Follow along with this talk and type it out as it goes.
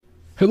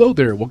Hello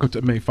there, welcome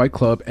to MMA Fight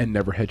Club and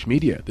Never Hedge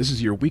Media. This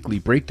is your weekly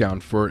breakdown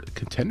for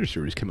Contender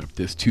Series coming up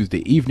this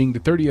Tuesday evening, the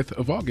 30th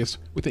of August,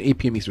 with an 8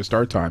 p.m. Eastern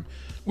start time.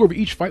 We'll go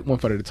over each fight one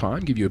fight at a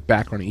time, give you a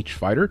background on each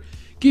fighter,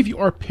 give you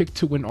our pick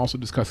to win, also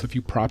discuss a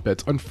few prop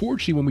bets.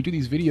 Unfortunately, when we do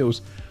these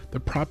videos,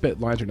 the prop bet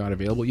lines are not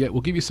available yet.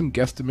 We'll give you some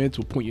guesstimates,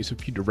 we'll point you in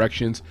a few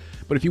directions,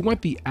 but if you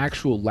want the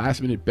actual last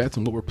minute bets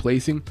on what we're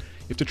placing,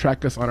 you have to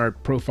track us on our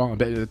profile and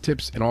bet the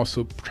tips, and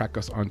also track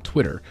us on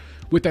Twitter.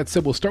 With that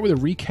said, we'll start with a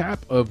recap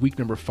of week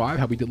number 5,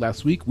 how we did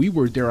last week. We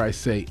were, dare I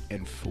say,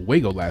 en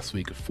fuego last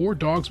week. 4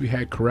 dogs we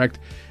had correct,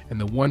 and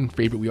the one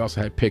favorite we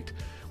also had picked.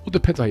 Well,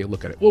 depends how you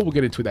look at it. Well, we'll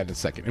get into that in a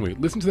second. Anyway,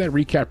 listen to that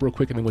recap real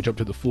quick, and then we'll jump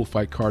to the full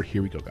fight card.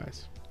 Here we go,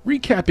 guys.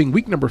 Recapping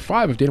week number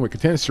 5 of Dana White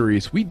Contender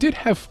Series, we did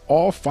have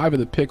all 5 of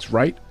the picks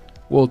right.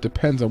 Well, it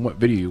depends on what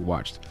video you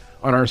watched.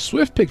 On our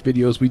Swift pick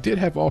videos, we did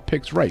have all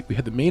picks right. We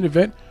had the main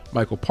event,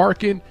 Michael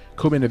Parkin,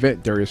 co-main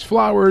event, Darius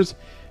Flowers,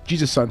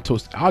 Jesus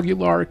Santos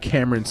Aguilar,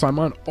 Cameron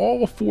Simon,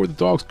 all 4 of the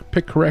dogs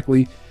picked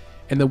correctly,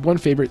 and the one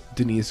favorite,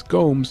 Denise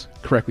Gomes,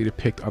 correctly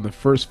picked on the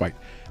first fight.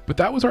 But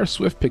that was our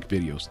Swift pick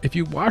videos. If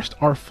you watched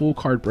our full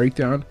card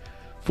breakdown,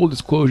 full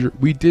disclosure,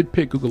 we did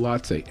pick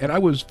Gugalatse, and I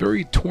was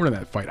very torn on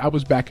that fight. I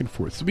was back and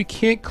forth, so we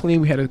can't claim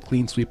we had a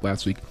clean sweep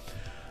last week,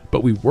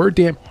 but we were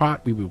damn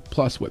hot. We were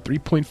plus,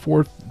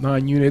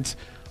 3.49 units,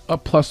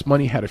 up plus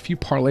money, had a few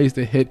parlays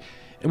to hit,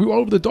 and we were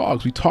all over the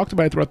dogs. We talked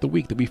about it throughout the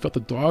week that we felt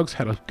the dogs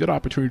had a good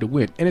opportunity to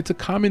win. And it's a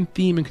common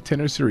theme in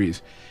Contender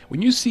Series.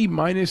 When you see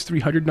minus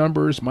 300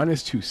 numbers,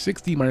 minus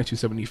 260, minus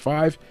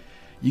 275,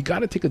 you got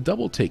to take a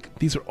double take.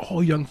 These are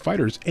all young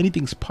fighters.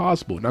 Anything's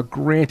possible. Now,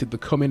 granted, the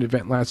co-main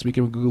event last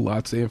weekend with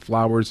Gugalatse and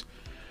Flowers,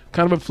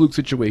 kind of a fluke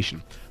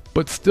situation.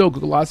 But still,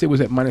 Gugalatse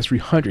was at minus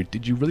 300.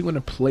 Did you really want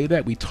to play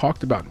that? We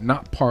talked about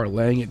not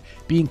parlaying it,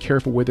 being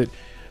careful with it.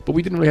 But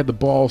we didn't really have the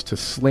balls to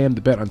slam the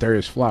bet on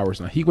Darius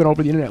Flowers. Now, he went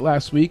over the internet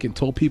last week and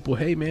told people,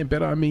 hey, man,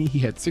 bet on me. He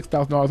had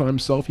 $6,000 on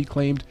himself, he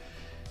claimed.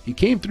 He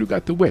came through,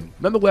 got the win.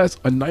 Nonetheless,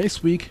 a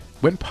nice week,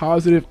 went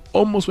positive,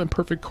 almost went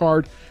perfect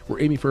card.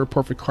 We're aiming for a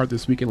perfect card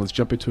this weekend. Let's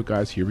jump into it,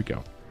 guys. Here we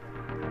go.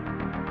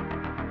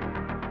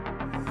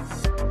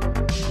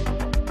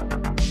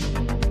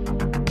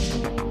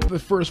 The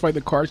first fight in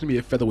the card is going to be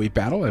a featherweight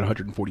battle at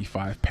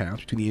 145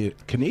 pounds between the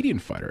Canadian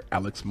fighter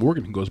Alex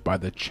Morgan, who goes by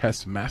the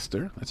Chess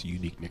Master, that's a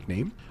unique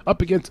nickname,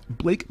 up against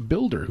Blake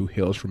Bilder, who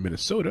hails from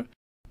Minnesota.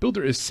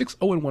 Bilder is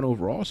 6-0-1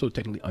 overall, so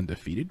technically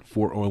undefeated,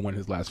 4-0-1 in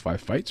his last 5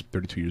 fights,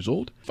 32 years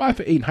old,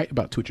 5'8" in height,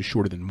 about 2 inches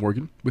shorter than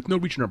Morgan, with no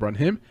reach number on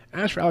him.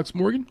 As for Alex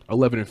Morgan,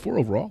 11-4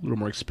 overall, a little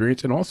more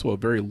experience, and also a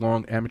very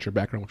long amateur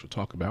background, which we'll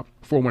talk about.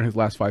 4-1 in his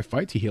last 5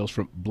 fights, he hails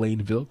from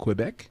Blainville,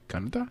 Quebec,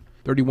 Canada,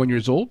 31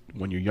 years old,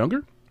 1 year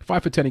younger.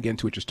 5'10", again,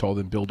 2 inches taller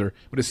than Bilder,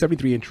 with a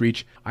 73-inch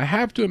reach. I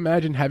have to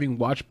imagine, having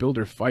watched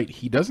Bilder fight,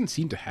 he doesn't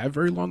seem to have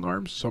very long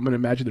arms, so I'm going to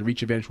imagine the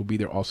reach advantage will be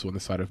there also on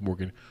the side of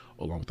Morgan,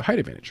 along with the height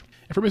advantage.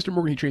 And for Mr.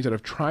 Morgan, he trains out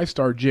of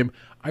TriStar Gym.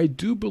 I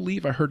do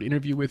believe I heard an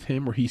interview with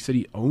him where he said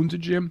he owns a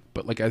gym,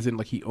 but like as in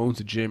like he owns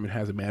a gym and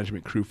has a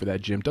management crew for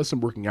that gym, does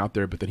some working out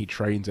there, but then he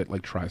trains at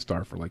like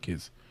TriStar for like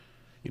his,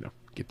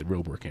 get the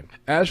real work in.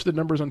 As for the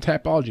numbers on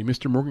Tapology,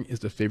 Mr. Morgan is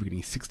the favorite,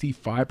 getting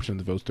 65% of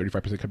the votes,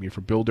 35% coming in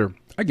for Bilder.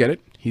 I get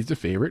it. He's the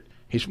favorite.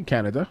 He's from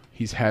Canada.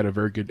 He's had a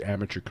very good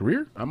amateur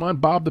career. I'm on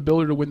Bob the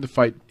Builder to win the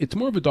fight. It's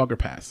more of a dog or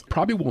pass.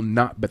 Probably will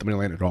not bet the money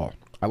line at all.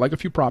 I like a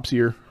few props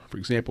here. For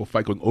example,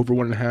 fight going over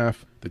 1.5,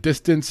 the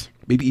distance,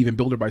 maybe even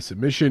Bilder by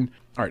submission.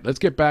 All right, let's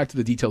get back to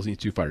the details of these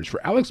 2 fighters.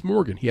 For Alex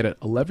Morgan, he had an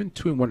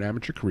 11-2-1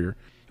 amateur career.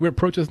 He went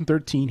pro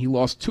 2013. He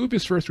lost 2 of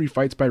his first 3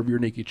 fights by rear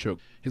naked choke.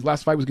 His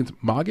last fight was against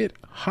Magomed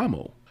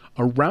Hamo.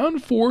 A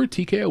round 4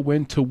 TKO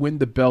win to win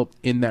the belt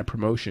in that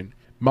promotion.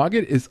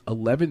 Magomed is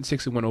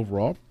 11-6-1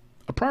 overall.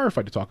 A prior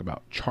fight to talk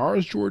about,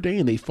 Charles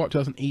Jourdain. They fought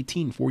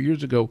 2018, 4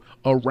 years ago.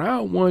 A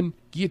round 1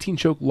 guillotine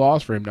choke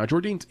loss for him. Now,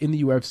 Jourdain's in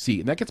the UFC,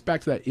 and that gets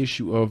back to that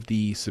issue of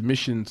the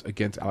submissions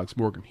against Alex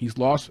Morgan. He's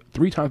lost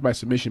 3 times by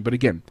submission, but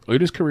again, look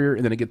at his career,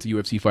 and then it gets a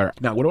UFC fighter.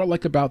 Now, what do I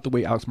like about the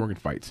way Alex Morgan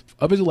fights?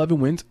 Of his 11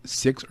 wins,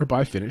 6 are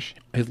by finish.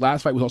 His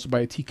last fight was also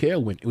by a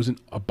TKO win. It was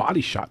a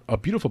body shot, a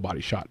beautiful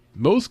body shot.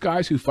 Most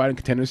guys who fight in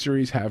Contender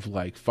Series have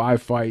like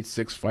 5 fights,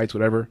 6 fights,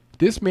 whatever.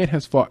 This man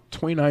has fought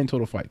 29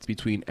 total fights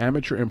between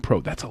amateur and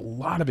pro. That's a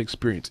lot of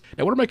experience.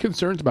 Now, what are my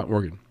concerns about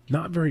Morgan?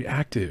 Not very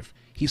active.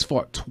 He's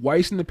fought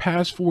twice in the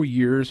past 4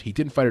 years. He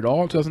didn't fight at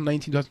all in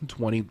 2019,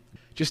 2020.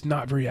 Just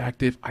not very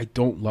active. I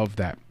don't love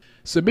that.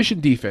 Submission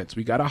defense,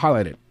 we got to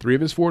highlight it. 3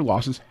 of his 4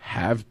 losses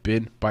have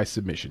been by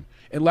submission.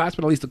 And last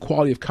but not least, the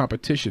quality of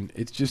competition.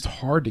 It's just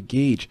hard to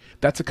gauge.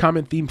 That's a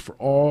common theme for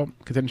all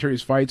Contender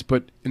Series fights,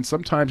 and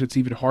sometimes it's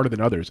even harder than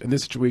others. In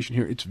this situation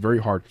here, it's very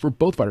hard for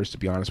both fighters, to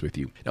be honest with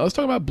you. Now let's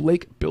talk about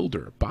Blake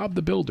Bilder, Bob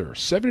the Builder,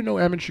 7-0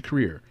 amateur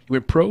career. He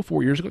went pro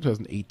 4 years ago,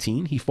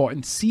 2018. He fought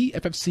in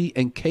CFFC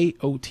and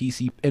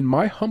KOTC. In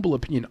my humble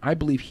opinion, I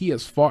believe he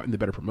has fought in the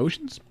better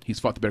promotions.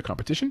 He's fought the better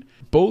competition.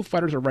 Both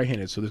fighters are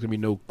right-handed, so there's going to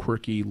be no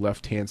quirky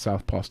left-hand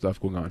southpaw stuff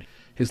going on.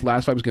 His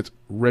last fight was against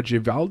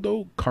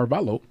Regivaldo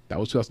Carvalho. That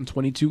was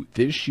 2022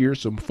 this year,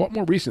 so fought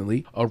more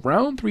recently. A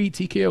round 3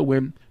 TKO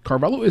win.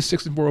 Carvalho is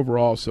 6-4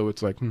 overall, so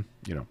it's like,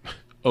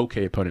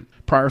 okay opponent.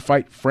 Prior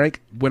fight,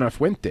 Frank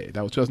Buenafuente.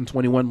 That was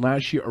 2021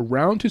 last year. A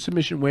round 2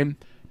 submission win.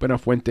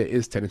 Buenafuente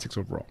is 10-6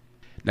 overall.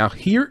 Now,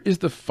 here is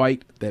the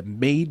fight that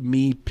made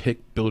me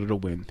pick Bilder to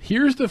win.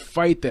 Here's the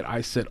fight that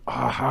I said,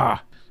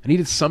 aha, I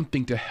needed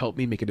something to help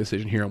me make a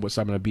decision here on what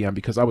side I'm going to be on,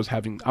 because I was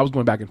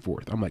going back and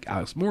forth. I'm like,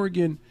 Alex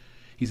Morgan,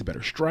 he's a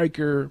better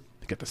striker.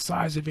 They get the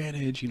size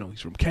advantage. You know,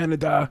 he's from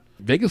Canada.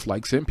 Vegas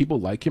likes him. People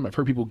like him. I've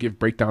heard people give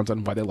breakdowns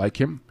on why they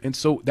like him. And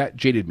so that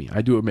jaded me.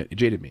 I do admit, it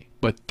jaded me.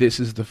 But this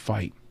is the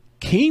fight.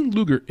 Kane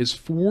Luger is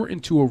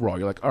 4-2 overall.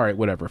 You're like, all right,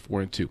 whatever,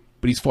 4-2.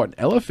 But he's fought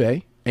in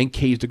LFA and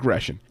caged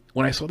aggression.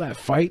 When I saw that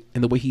fight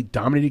and the way he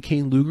dominated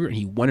Kane Luger and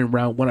he won in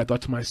round 1, I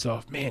thought to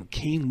myself, man,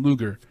 Kane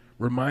Luger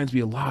reminds me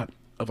a lot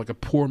of like a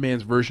poor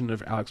man's version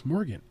of Alex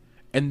Morgan.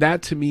 And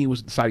that to me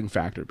was the deciding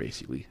factor,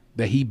 basically,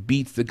 that he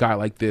beats the guy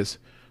like this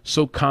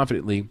so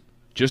confidently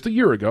just a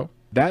year ago.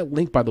 That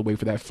link, by the way,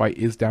 for that fight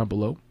is down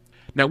below.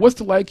 Now, what's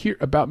to like here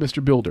about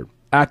Mr. Bilder?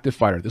 Active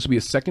fighter. This will be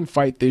his 2nd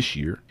fight this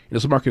year. And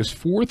this will mark his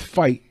 4th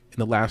fight in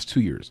the last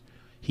 2 years.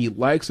 He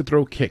likes to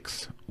throw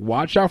kicks.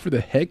 Watch out for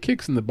the head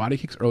kicks and the body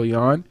kicks early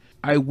on.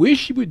 I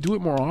wish he would do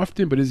it more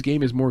often, but his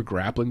game is more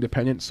grappling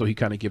dependent, so he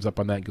kind of gives up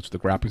on that and gets to the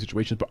grappling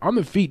situations. But on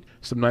the feet,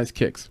 some nice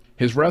kicks.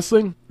 His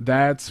wrestling,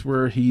 that's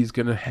where he's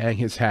going to hang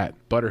his hat,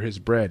 butter his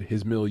bread,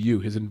 his milieu,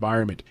 his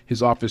environment,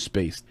 his office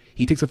space.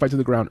 He takes the fight to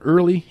the ground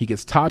early. He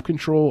gets top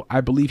control.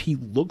 I believe he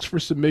looks for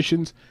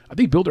submissions. I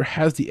think Bilder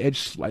has the edge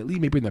slightly,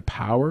 maybe in the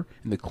power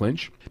and the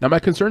clinch. Now, my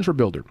concerns for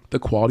Bilder, the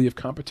quality of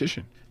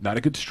competition. Not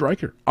a good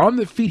striker. On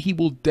the feet, he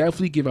will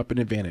definitely give up an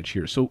advantage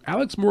here. So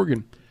Alex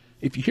Morgan,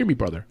 if you hear me,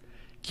 brother,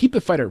 keep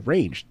the fight at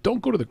range.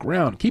 Don't go to the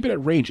ground. Keep it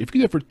at range. If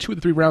you get it for 2 of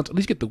the 3 rounds, at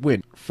least get the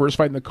win. First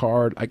fight in the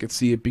card, I could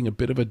see it being a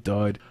bit of a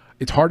dud.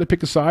 It's hard to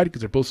pick a side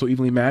because they're both so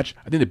evenly matched.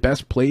 I think the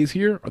best plays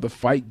here are the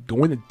fight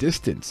going the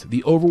distance,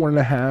 the over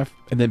 1.5,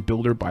 and then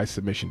Bilder by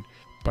submission.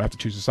 But I have to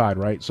choose a side,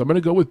 right? So I'm going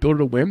to go with Bilder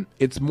to win.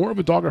 It's more of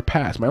a dog or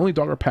pass. My only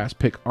dog or pass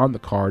pick on the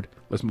card.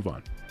 Let's move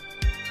on.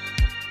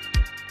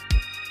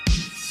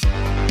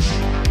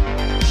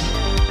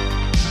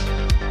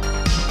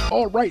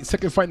 All right,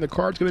 second fight in the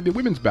card is going to be a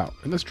women's bout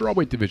in the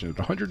strawweight division at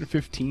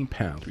 115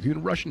 pounds between the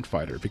Russian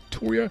fighter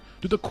Victoria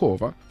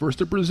Dudakova versus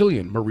the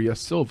Brazilian Maria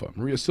Silva.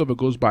 Maria Silva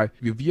goes by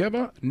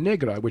Viúva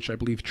Negra, which I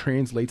believe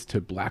translates to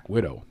Black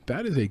Widow.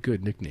 That is a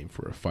good nickname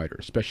for a fighter,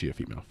 especially a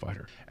female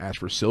fighter. As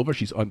for Silva,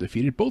 she's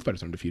undefeated. Both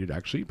fighters are undefeated,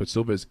 actually, but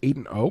Silva is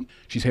 8-0.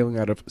 She's hailing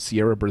out of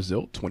Ceará,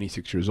 Brazil,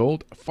 26 years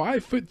old,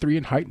 5'3"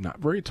 in height, not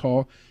very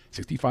tall,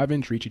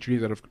 65-inch reach. She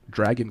trains out of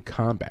Dragon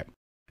Combat.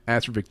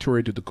 As for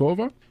Victoria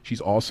Dudakova, she's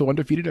also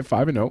undefeated at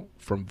 5-0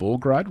 from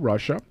Volgograd,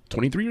 Russia,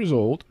 23 years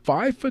old,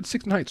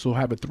 5'6" in height, so will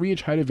have a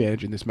 3-inch height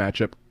advantage in this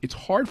matchup. It's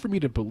hard for me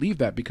to believe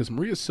that because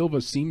Maria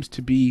Silva seems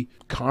to be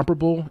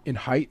comparable in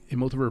height in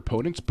most of her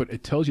opponents, but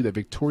it tells you that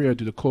Victoria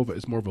Dudakova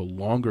is more of a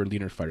longer,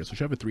 leaner fighter, so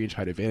she'll have a 3-inch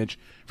height advantage.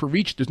 For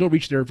reach, there's no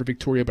reach there for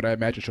Victoria, but I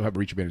imagine she'll have a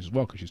reach advantage as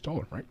well because she's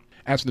taller, right?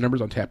 As for the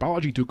numbers on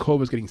Tapology,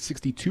 Dudakova is getting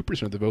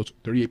 62% of the votes,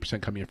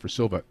 38% coming in for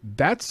Silva.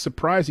 That's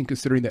surprising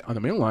considering that on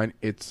the money line,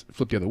 it's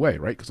flipped the other way,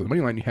 right? Because on the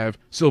money line, you have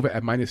Silva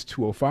at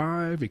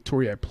 -205,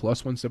 Victoria at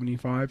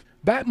 +175.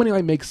 That money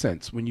line makes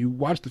sense. When you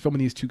watch the film of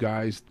these two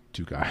gals,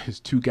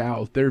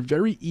 they're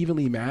very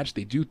evenly matched.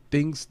 They do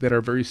things that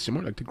are very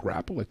similar, like to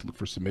grapple, like to look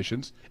for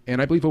submissions. And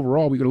I believe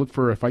overall, we got to look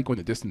for a fight going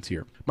the distance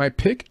here. My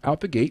pick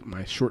out the gate,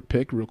 my short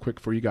pick, real quick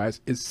for you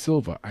guys, is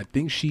Silva. I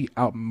think she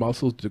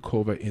outmuscles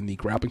Dudakova in the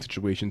grappling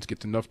situations,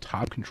 gets enough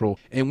top control,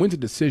 and wins a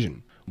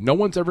decision. No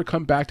one's ever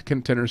come back to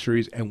Contender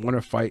Series and won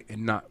a fight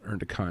and not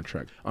earned a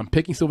contract. I'm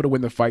picking Silva to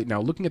win the fight.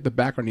 Now, looking at the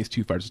background of these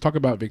two fighters, let's talk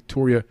about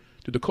Victoria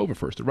Dudakova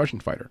first, the Russian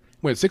fighter.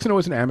 Went 6-0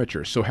 as an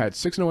amateur, so had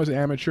 6-0 as an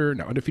amateur,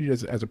 now undefeated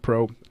as a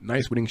pro,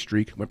 nice winning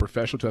streak, went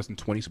professional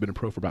 2020, so been a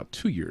pro for about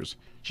 2 years.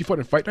 She fought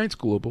in Fight Nights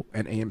Global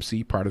and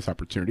AMC prior to this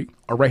opportunity.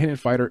 A right-handed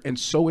fighter, and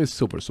so is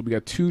Silva, so we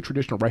got 2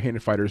 traditional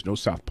right-handed fighters, no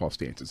southpaw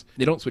stances.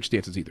 They don't switch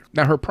stances either.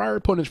 Now, her prior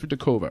opponents for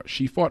Dudakova,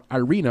 she fought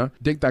Irina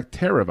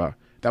Degtyaryova.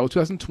 That was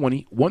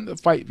 2020, won the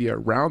fight via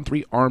round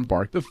 3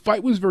 armbar. The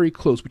fight was very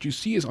close. What you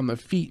see is on the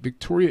feet,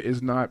 Victoria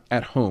is not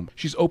at home.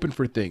 She's open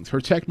for things. Her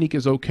technique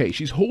is okay.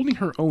 She's holding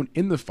her own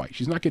in the fight.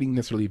 She's not getting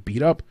necessarily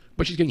beat up,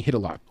 but she's getting hit a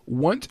lot.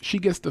 Once she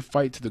gets the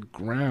fight to the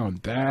ground,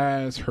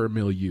 that's her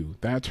milieu.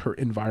 That's her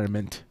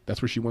environment.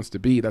 That's where she wants to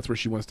be. That's where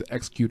she wants to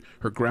execute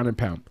her ground and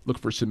pound. Look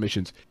for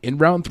submissions. In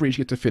round 3, she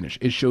gets to finish.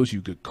 It shows you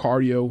good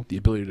cardio, the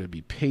ability to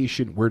be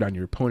patient, wear down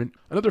your opponent.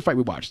 Another fight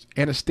we watched,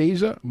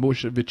 Anastasia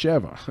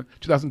Moshevicheva,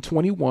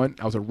 2021.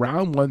 That was a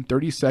round 1,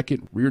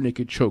 30-second rear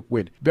naked choke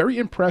win. Very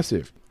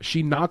impressive.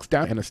 She knocks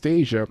down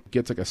Anastasia,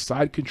 gets like a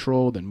side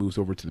control, then moves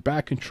over to the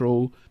back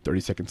control. 30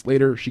 seconds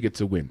later, she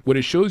gets a win. What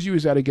it shows you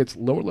is that against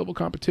lower level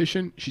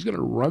competition, she's going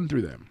to run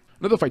through them.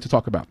 Another fight to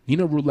talk about,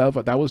 Nina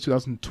Ruleva, that was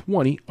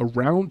 2020, a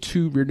round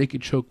 2 rear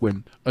naked choke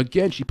win.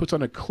 Again, she puts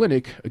on a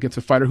clinic against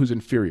a fighter who's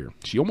inferior.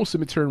 She almost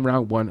submits her in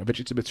round 1,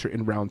 eventually submits her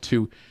in round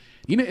 2.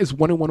 Nina is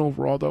 1-1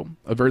 overall, though,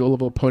 a very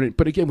low-level opponent.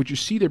 But again, what you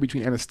see there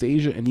between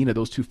Anastasia and Nina,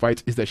 those two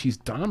fights, is that she's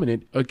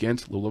dominant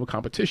against low-level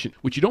competition.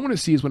 What you don't want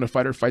to see is when a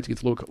fighter fights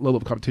against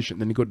low-level competition,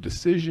 and then they go to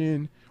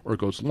decision, or it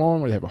goes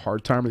long, or they have a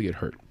hard time, or they get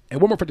hurt.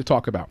 And one more fight to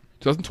talk about.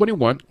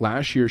 2021,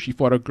 last year, she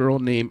fought a girl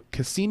named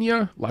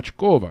Ksenia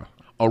Lachkova.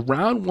 A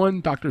round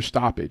 1 doctor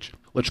stoppage.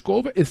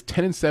 Lachkova is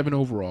 10-7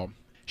 overall.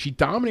 She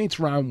dominates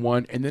round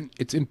 1, and then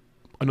it's in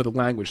another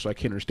language, so I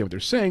can't understand what they're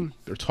saying.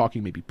 They're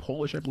talking maybe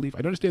Polish, I believe. I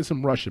understand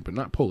some Russian, but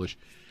not Polish.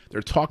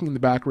 They're talking in the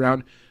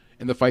background,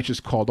 and the fight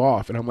just called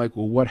off. And I'm like,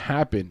 well, what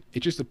happened?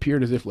 It just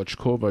appeared as if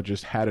Lachkova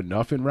just had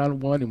enough in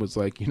round 1 and was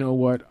like, you know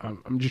what?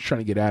 I'm just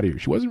trying to get out of here.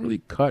 She wasn't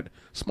really cut,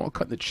 small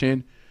cut in the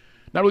chin.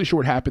 Not really sure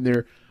what happened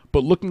there.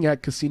 But looking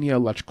at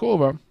Ksenia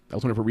Lachkova, that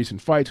was one of her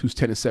recent fights, who's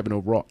 10-7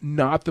 overall.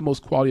 Not the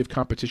most quality of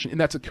competition, and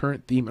that's a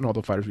current theme in all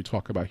the fighters we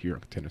talk about here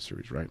on Contender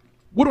Series, right?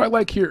 What do I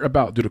like here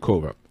about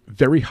Dudakova?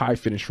 Very high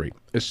finish rate,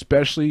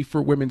 especially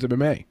for women's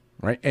MMA,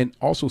 right? And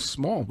also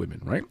small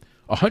women, right?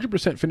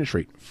 100% finish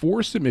rate,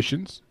 4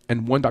 submissions,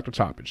 and 1 doctor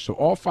stoppage. So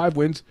all 5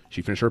 wins,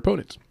 she finished her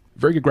opponents.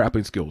 Very good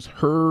grappling skills.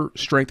 Her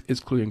strength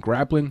is clearly in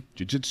grappling,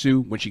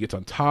 jiu-jitsu. When she gets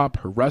on top,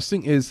 her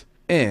wrestling is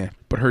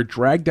but her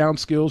drag down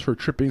skills, her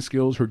tripping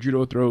skills, her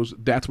judo throws,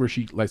 that's where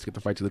she likes to get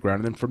the fight to the ground.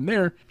 And then from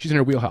there, she's in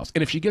her wheelhouse.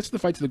 And if she gets the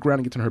fight to the ground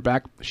and gets on her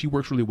back, she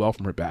works really well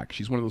from her back.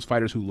 She's one of those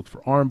fighters who look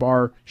for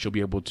armbar. She'll be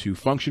able to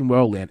function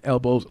well, land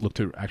elbows, look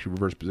to actually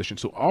reverse position.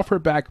 So off her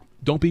back,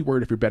 don't be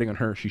worried if you're betting on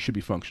her. She should be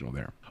functional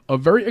there. A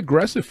very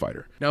aggressive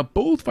fighter. Now,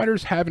 both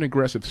fighters have an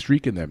aggressive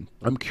streak in them.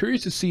 I'm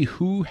curious to see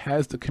who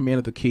has the command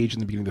of the cage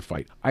in the beginning of the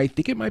fight. I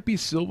think it might be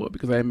Silva,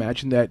 because I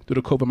imagine that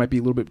Dudakova might be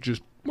a little bit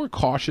just more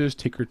cautious,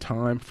 take her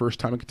time, first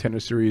time in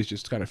Contender Series,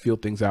 just kind of feel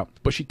things out.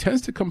 But she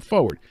tends to come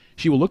forward.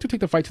 She will look to take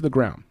the fight to the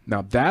ground.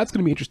 Now, that's going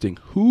to be interesting.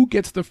 Who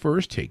gets the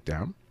first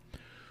takedown?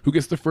 Who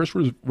gets the first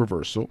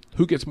reversal?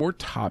 Who gets more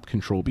top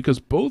control? Because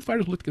both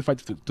fighters look to get the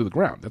fight to the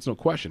ground. That's no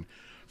question.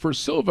 For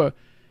Silva,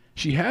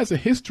 she has a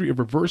history of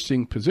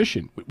reversing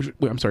reversing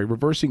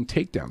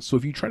takedowns. So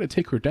if you try to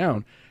take her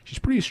down, she's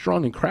pretty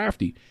strong and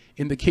crafty.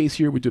 In the case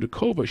here with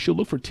Dudakova, she'll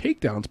look for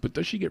takedowns, but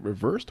does she get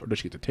reversed or does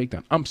she get the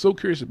takedown? I'm so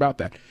curious about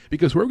that,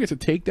 because whoever gets the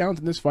takedowns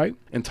in this fight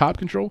and top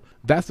control,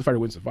 that's the fighter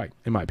who wins the fight,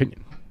 in my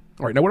opinion.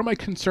 All right, now what are my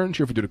concerns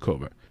here for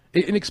Dudakova?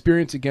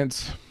 Inexperience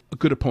against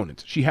good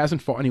opponents. She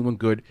hasn't fought anyone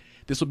good.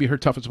 This will be her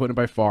toughest opponent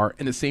by far,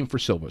 and the same for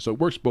Silva. So it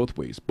works both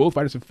ways. Both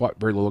fighters have fought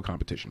very low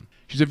competition.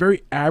 She's a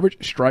very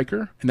average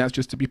striker, and that's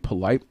just to be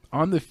polite.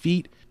 On the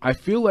feet, I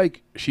feel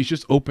like she's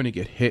just open to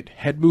get hit.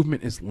 Head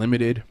movement is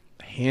limited.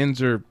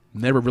 Hands are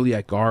never really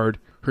at guard.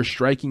 Her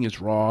striking is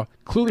raw.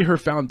 Clearly her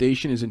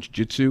foundation is in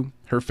jiu-jitsu.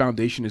 Her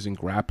foundation is in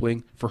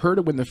grappling. For her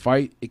to win the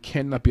fight, it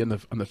cannot be on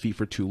the feet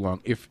for too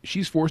long. If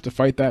she's forced to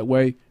fight that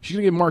way, she's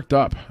going to get marked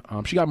up.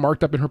 She got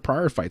marked up in her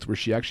prior fights where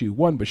she actually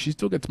won, but she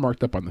still gets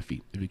marked up on the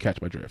feet, if you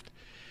catch my drift.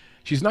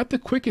 She's not the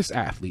quickest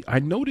athlete. I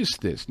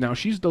noticed this. Now,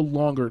 she's the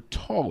longer,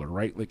 taller,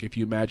 right? Like if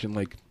you imagine,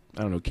 like,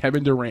 I don't know,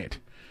 Kevin Durant.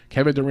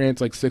 Kevin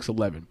Durant's like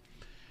 6'11".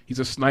 He's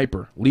a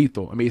sniper,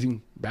 lethal,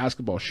 amazing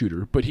basketball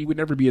shooter, but he would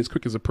never be as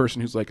quick as a person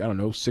who's like, I don't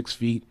know, 6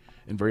 feet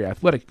and very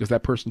athletic, because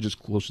that person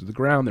just closer to the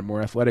ground, they're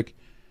more athletic.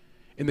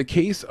 In the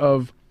case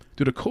of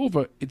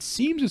Dudakova, it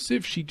seems as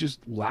if she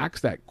just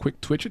lacks that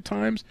quick twitch at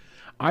times.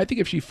 I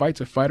think if she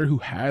fights a fighter who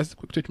has the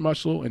quick twitch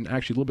muscle and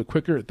actually a little bit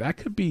quicker, that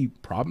could be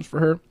problems for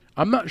her.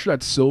 I'm not sure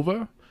that's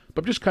Silva,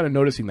 but I'm just kind of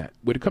noticing that.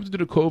 When it comes to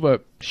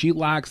Dudakova, she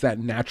lacks that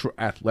natural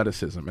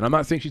athleticism. And I'm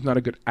not saying she's not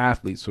a good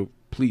athlete, so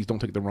please don't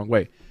take it the wrong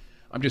way.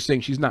 I'm just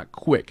saying she's not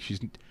quick. She's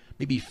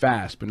maybe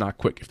fast, but not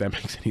quick, if that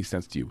makes any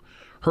sense to you.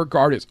 Her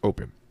guard is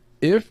open.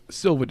 If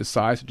Silva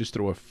decides to just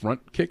throw a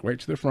front kick right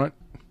to the front,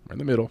 right in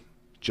the middle,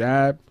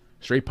 jab,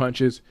 straight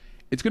punches,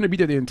 it's going to be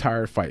there the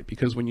entire fight.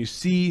 Because when you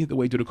see the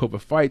way Dudakova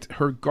fights,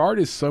 her guard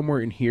is somewhere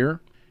in here.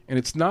 And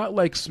it's not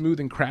like smooth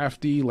and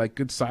crafty, like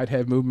good side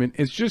head movement.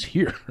 It's just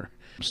here.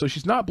 So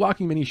she's not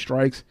blocking many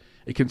strikes.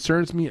 It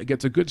concerns me.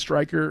 Against a good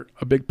striker,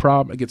 a big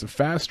problem. Against a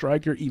fast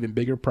striker, even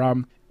bigger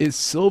problem. Is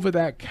Silva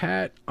that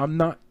cat? I'm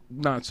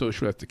not so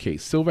sure that's the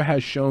case. Silva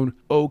has shown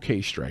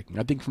okay striking.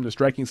 I think from the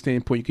striking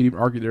standpoint, you could even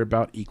argue they're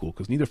about equal,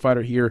 because neither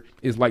fighter here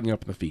is lighting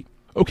up in the feet.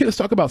 Okay, let's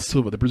talk about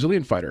Silva, the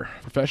Brazilian fighter.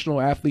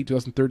 Professional athlete,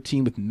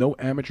 2013, with no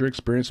amateur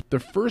experience. The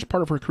first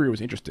part of her career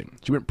was interesting.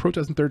 She went pro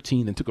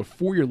 2013, then took a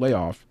 4-year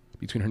layoff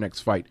between her next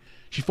fight.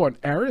 She fought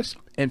in Aris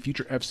and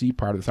Future FC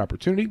prior to this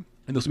opportunity,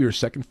 and this will be her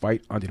second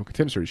fight on Dana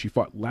Contender Series. She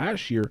fought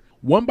last year,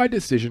 won by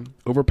decision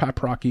over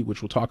Paprocki,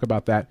 which we'll talk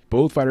about that.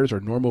 Both fighters are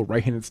normal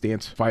right-handed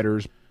stance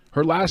fighters.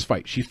 Her last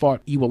fight, she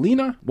fought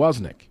Ewelina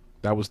Wozniak.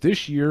 That was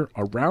this year,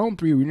 a round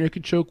 3 rear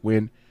naked choke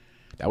win.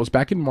 That was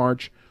back in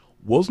March.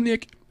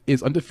 Wozniak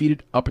is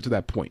undefeated up until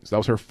that point. So that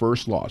was her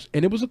first loss.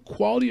 And it was a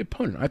quality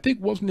opponent. I think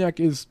Wozniak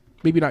is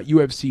maybe not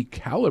UFC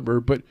caliber,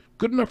 but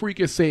good enough where you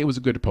can say it was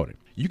a good opponent.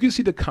 You can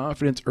see the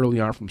confidence early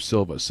on from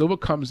Silva. Silva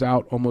comes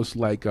out almost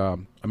like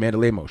Amanda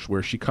Lemos,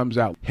 where she comes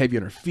out heavy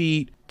on her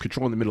feet,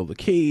 controlling the middle of the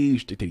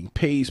cage, dictating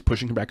pace,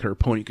 pushing her back at her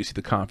opponent. You can see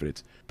the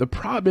confidence. The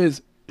problem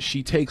is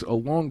she takes a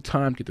long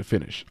time to get the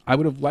finish. I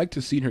would have liked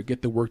to see her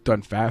get the work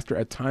done faster.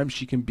 At times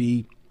she can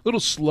be little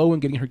slow in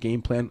getting her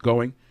game plan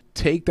going.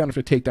 Takedown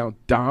after takedown,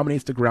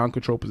 dominates the ground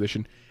control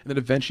position, and then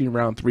eventually in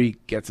round 3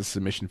 gets a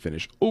submission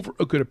finish over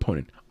a good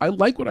opponent. I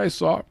like what I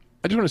saw.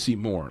 I just want to see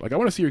more. Like, I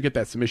want to see her get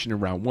that submission in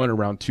round 1 or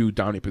round 2,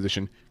 dominate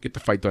position, get the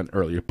fight done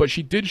earlier. But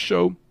she did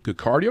show good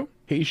cardio,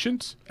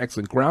 patience,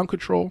 excellent ground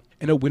control,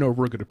 and a win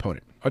over a good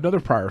opponent. Another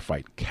prior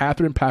fight,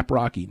 Catherine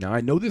Paprocki. Now,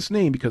 I know this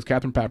name because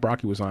Catherine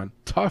Paprocki was on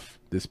Tough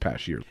this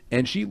past year,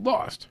 and she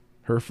lost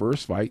her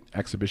first fight,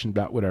 exhibition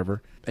bout,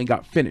 whatever, and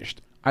got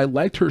finished. I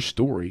liked her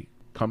story.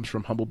 Comes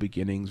from humble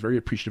beginnings, very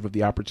appreciative of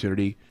the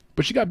opportunity,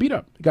 but she got beat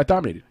up, got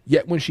dominated.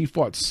 Yet when she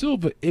fought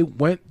Silva, it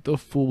went the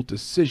full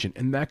decision,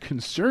 and that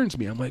concerns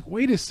me. I'm like,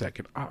 wait a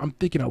second. I'm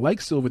thinking I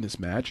like Silva in this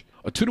match,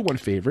 a 2-1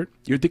 favorite.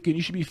 You're thinking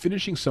you should be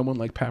finishing someone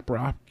like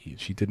Paprocki.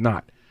 She did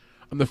not.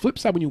 On the flip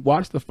side, when you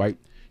watch the fight,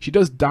 she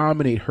does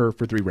dominate her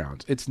for 3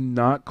 rounds. It's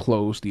not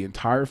close. The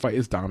entire fight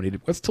is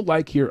dominated. What's to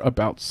like here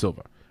about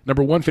Silva?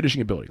 Number 1,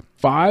 finishing ability.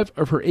 5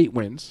 of her 8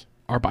 wins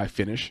are by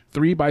finish,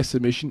 3 by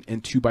submission,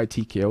 and 2 by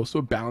TKO. So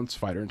a balanced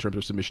fighter in terms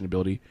of submission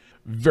ability.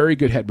 Very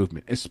good head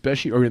movement,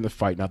 especially early in the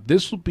fight. Now,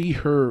 this will be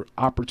her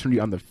opportunity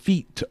on the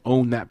feet to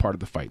own that part of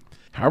the fight.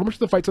 However much of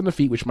the fight's on the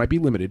feet, which might be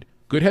limited,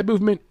 good head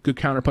movement, good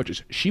counter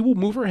punches. She will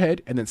move her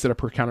head and then set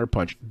up her counter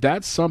punch.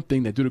 That's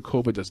something that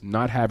Dudakova does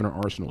not have in her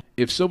arsenal.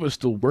 If Silva is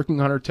still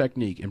working on her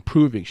technique,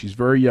 improving, she's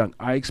very young,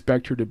 I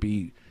expect her to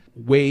be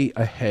way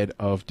ahead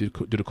of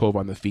Dudakova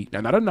on the feet.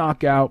 Now, not a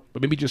knockout,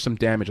 but maybe just some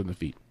damage on the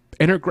feet.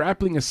 And her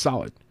grappling is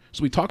solid.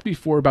 So we talked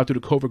before about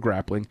Dudakova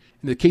grappling.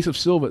 In the case of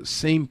Silva,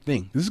 same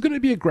thing. This is going to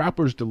be a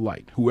grappler's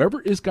delight.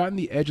 Whoever is gotten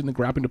the edge in the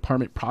grappling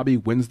department probably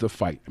wins the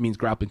fight. It means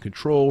grappling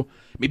control,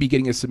 maybe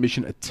getting a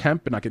submission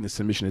attempt, but not getting the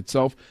submission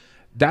itself.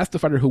 That's the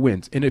fighter who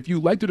wins. And if you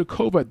like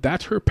Dudakova,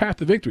 that's her path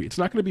to victory. It's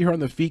not going to be her on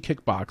the feet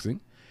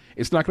kickboxing.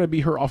 It's not going to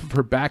be her off of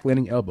her back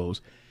landing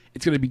elbows.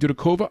 It's going to be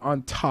Dudakova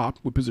on top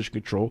with position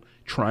control,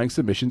 trying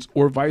submissions,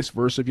 or vice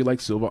versa if you like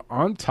Silva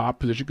on top,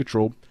 position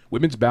control,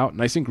 women's bout,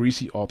 nice and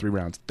greasy all 3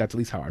 rounds. That's at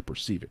least how I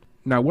perceive it.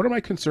 Now, what are my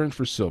concerns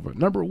for Silva?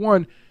 Number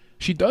 1,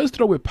 she does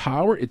throw with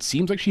power. It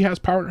seems like she has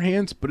power in her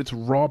hands, but it's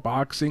raw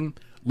boxing,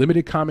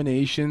 limited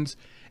combinations,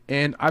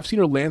 and I've seen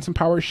her land some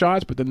power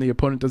shots, but then the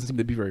opponent doesn't seem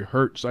to be very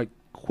hurt, so I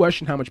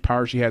question how much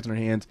power she has in her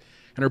hands.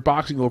 And her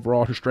boxing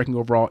overall, her striking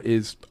overall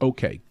is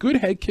okay. Good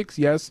head kicks,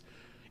 yes.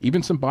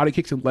 Even some body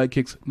kicks and leg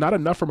kicks, not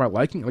enough for my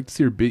liking. I like to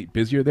see her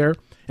busier there.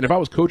 And if I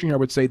was coaching her, I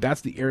would say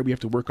that's the area we have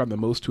to work on the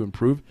most to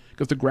improve,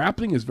 because the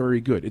grappling is very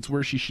good. It's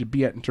where she should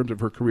be at in terms of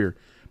her career.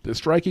 The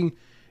striking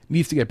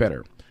needs to get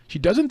better. She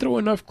doesn't throw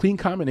enough clean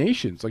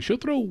combinations. Like, she'll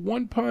throw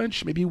 1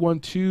 punch, maybe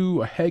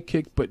 1-2, a head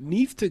kick, but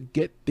needs to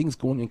get things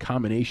going in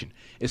combination,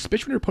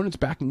 especially when her opponent's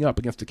backing up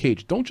against the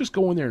cage. Don't just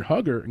go in there and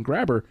hug her and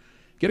grab her.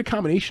 Get a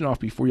combination off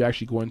before you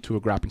actually go into a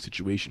grappling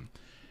situation.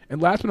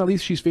 And last but not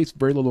least, she's faced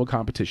very little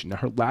competition. Now,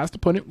 her last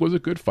opponent was a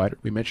good fighter.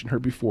 We mentioned her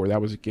before. That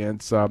was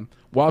against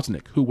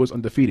Wozniak, who was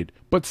undefeated.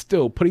 But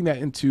still, putting that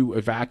into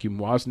a vacuum,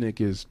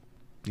 Wozniak is,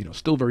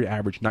 still very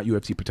average, not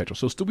UFC potential.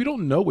 So still, we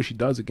don't know what she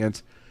does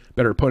against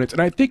better opponents.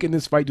 And I think in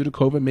this fight,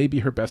 Dudakova may be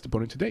her best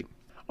opponent to date.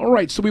 All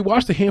right, so we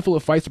watched a handful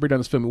of fights to break down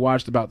this film. We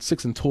watched about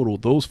 6 in total.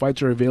 Those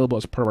fights are available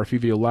as part of our free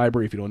video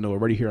library. If you don't know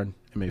already, here on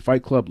MMA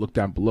Fight Club, look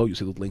down below. You'll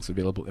see the links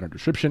available in our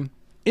description.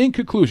 In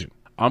conclusion,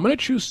 I'm going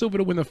to choose Silva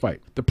to win the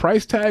fight. The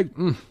price tag,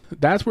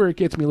 that's where it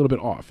gets me a little bit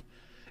off.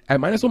 At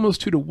minus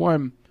almost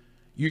 2-1,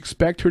 you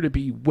expect her to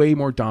be way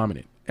more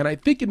dominant. And I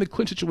think in the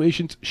clinch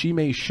situations, she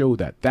may show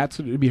that. That's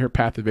going to be her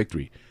path to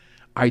victory.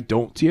 I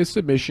don't see a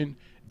submission.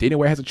 Dana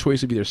White has a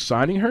choice of either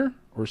signing her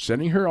or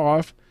sending her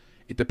off.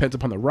 It depends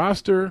upon the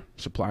roster,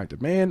 supply and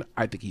demand.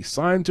 I think he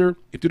signs her.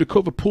 If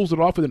Dudakova pulls it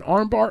off with an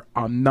armbar,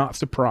 I'm not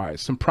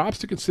surprised. Some props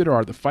to consider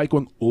are the fight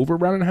going over a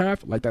round and a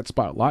half. I like that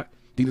spot a lot.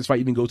 I think this fight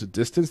even goes a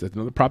distance. That's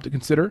another prop to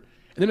consider.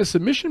 And then a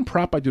submission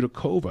prop by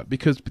Dudakova,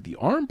 because the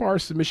armbar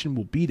submission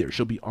will be there.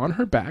 She'll be on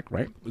her back,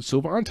 right, with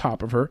Silva on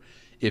top of her.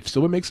 If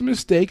Silva makes a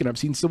mistake, and I've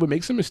seen Silva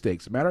make some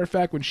mistakes. Matter of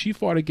fact, when she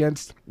fought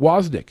against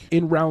Wozniak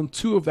in round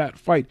 2 of that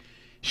fight,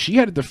 she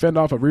had to defend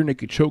off a rear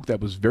naked choke that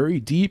was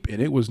very deep,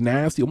 and it was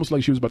nasty, almost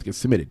like she was about to get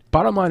submitted.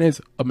 Bottom line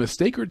is, a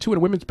mistake or two in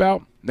a women's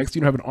bout, next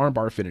thing you have an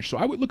armbar finish. So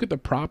I would look at the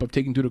prop of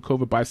taking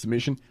Dudakova by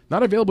submission.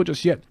 Not available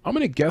just yet. I'm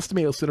going to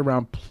guesstimate it'll sit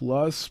around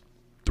plus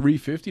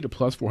 350 to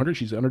plus 400.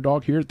 She's an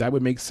underdog here. That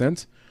would make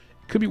sense.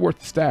 It could be worth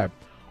the stab.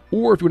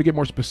 Or if you want to get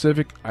more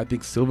specific, I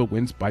think Silva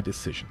wins by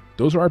decision.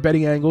 Those are our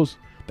betting angles.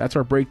 That's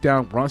our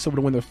breakdown. We're on Silva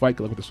to win the fight.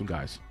 Good luck with this one,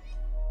 guys.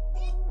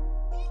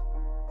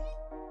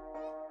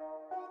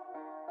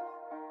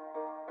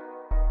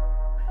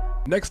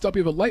 Next up, we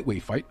have a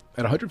lightweight fight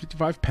at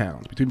 155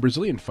 pounds between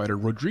Brazilian fighter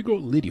Rodrigo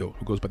Lidio,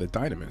 who goes by the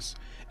Dynamis,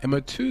 and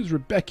Mateusz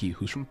Rebecki,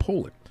 who's from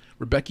Poland.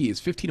 Rebecki is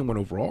 15-1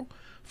 overall.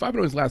 5-0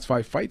 in his last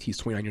 5 fights. He's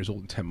 29 years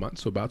old in 10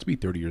 months, so about to be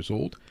 30 years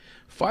old.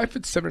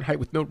 5'7" height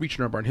with no reach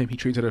and armbar on him. He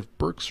trains out of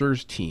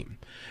Berkshires team.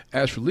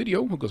 As for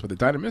Lidio, who goes by the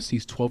Dynamis,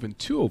 he's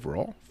 12-2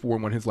 overall.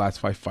 4-1 in his last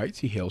 5 fights.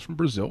 He hails from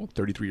Brazil,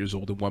 33 years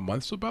old in 1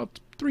 month, so about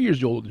 3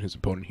 years older than his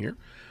opponent here.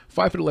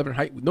 5'11"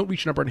 height with no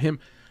reach and armbar on him.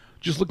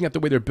 Just looking at the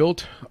way they're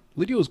built,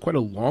 Lidio is quite a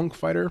long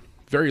fighter.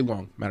 very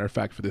long, matter of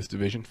fact, for this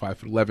division,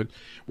 5'11".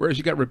 Whereas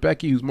you got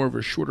Rebecki, who's more of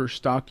a shorter,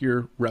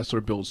 stockier wrestler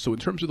build. So in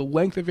terms of the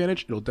length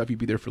advantage, it'll definitely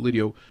be there for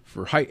Lidio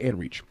for height and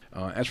reach.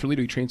 As for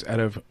Lidio, he trains out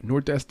of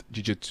Nordest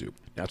Jiu-Jitsu.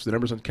 Now, so the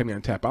numbers coming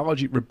on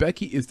Tapology,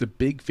 Rebecki is the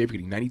big favorite,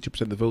 getting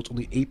 92% of the votes,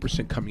 only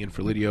 8% coming in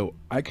for Lidio.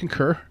 I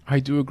concur. I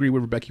do agree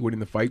with Rebecki winning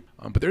the fight,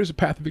 but there's a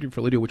path of victory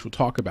for Lidio, which we'll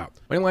talk about.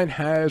 Moneyline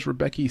has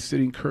Rebecki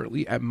sitting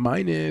currently at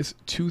minus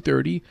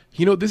 230.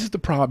 You know, this is the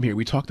problem here.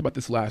 We talked about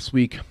this last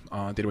week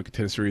on Dana White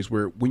Contender Series,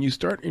 where when you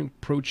start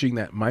approaching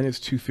that minus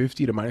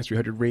 250 to minus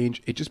 300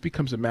 range, it just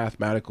becomes a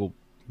mathematical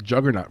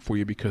juggernaut for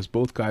you because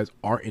both guys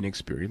are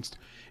inexperienced.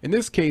 In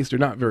this case, they're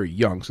not very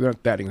young, so they're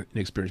not that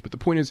inexperienced. But the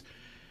point is,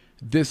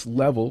 this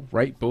level,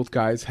 right, both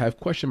guys have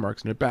question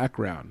marks in their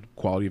background,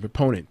 quality of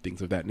opponent,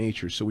 things of that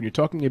nature. So when you're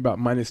talking about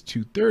minus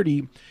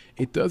 230,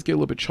 it does get a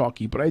little bit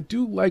chalky, but I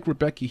do like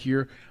Rebecki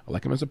here. I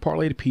like him as a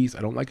parlayed piece.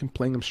 I don't like him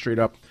playing him straight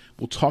up.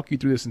 We'll talk you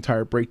through this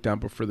entire breakdown,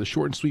 but for the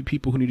short and sweet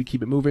people who need to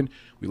keep it moving,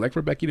 we like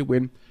Rebecki to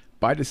win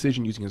by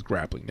decision using his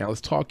grappling. Now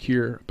let's talk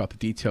here about the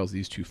details of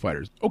these two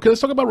fighters. Okay,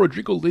 let's talk about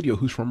Rodrigo Lidio,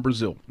 who's from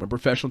Brazil. Went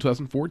professional in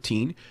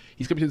 2014.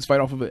 He's coming to this fight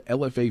off of an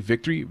LFA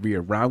victory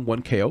via round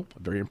 1 KO, a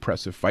very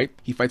impressive fight.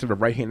 He fights out of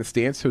a right-handed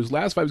stance. So his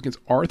last fight was against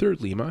Arthur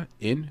Lima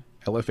in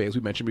LFA, as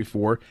we mentioned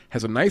before.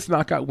 Has a nice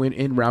knockout win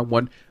in round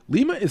 1.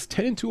 Lima is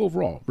 10-2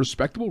 overall.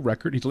 Respectable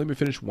record. He's only been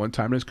finished one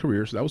time in his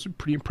career, so that was a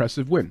pretty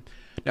impressive win.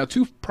 Now,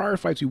 two prior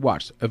fights we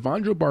watched.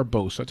 Evandro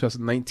Barbosa,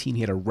 2019,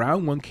 he had a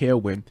round 1 KO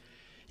win.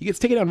 He gets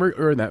taken down very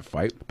early in that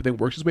fight, but then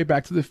works his way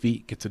back to the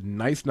feet, gets a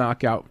nice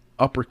knockout,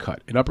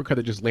 uppercut, an uppercut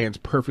that just lands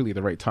perfectly at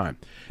the right time.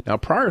 Now,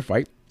 prior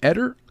fight,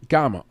 Eder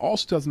Gama,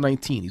 also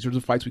 2019. These are the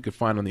fights we could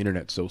find on the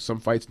internet. So some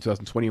fights in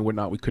 2020 and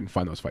whatnot, we couldn't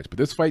find those fights. But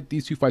this fight,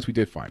 these two fights we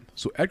did find.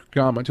 So Eder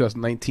Gama,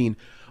 2019,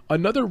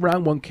 another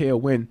round 1 KO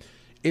win.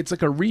 It's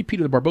like a repeat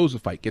of the Barbosa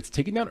fight. Gets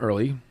taken down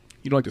early.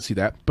 You don't like to see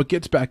that, but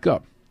gets back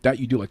up. That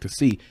you do like to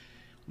see.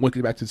 When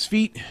he gets back to his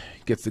feet,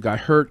 gets the guy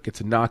hurt,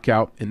 gets a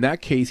knockout. In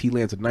that case, he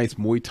lands a nice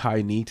Muay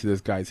Thai knee to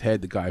this guy's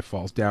head. The guy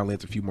falls down,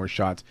 lands a few more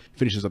shots,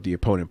 finishes up the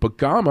opponent. But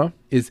Gama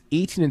is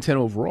 18-10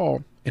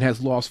 overall and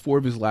has lost 4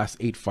 of his last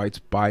 8 fights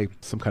by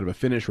some kind of a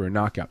finish or a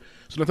knockout.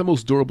 So not the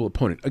most durable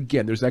opponent.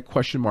 Again, there's that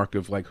question mark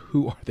of like,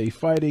 who are they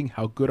fighting?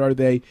 How good are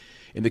they?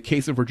 In the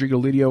case of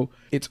Rodrigo Lidio,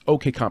 it's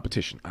okay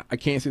competition. I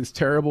can't say it's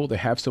terrible. They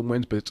have some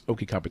wins, but it's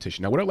okay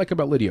competition. Now, what I like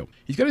about Lidio,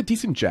 he's got a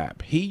decent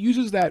jab. He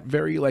uses that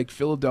very like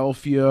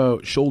Philadelphia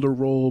shoulder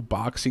roll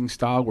boxing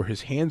style where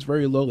his hand's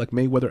very low, like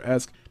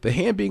Mayweather-esque. The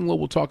hand being low,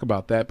 we'll talk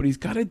about that, but he's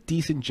got a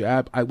decent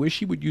jab. I wish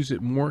he would use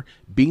it more.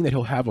 Being that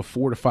he'll have a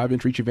 4 to 5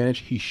 inch reach advantage,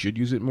 he should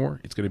use it more.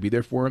 It's going to be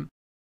there for him.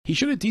 He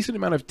showed a decent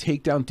amount of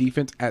takedown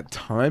defense at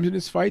times in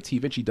his fights. He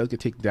eventually does get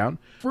taken down.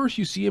 First,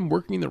 you see him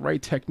working the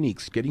right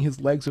techniques, getting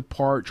his legs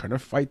apart, trying to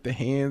fight the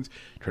hands,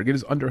 trying to get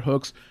his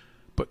underhooks,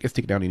 but gets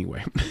taken down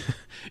anyway.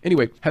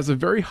 Anyway, has a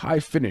very high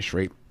finish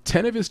rate.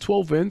 10 of his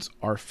 12 wins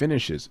are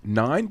finishes,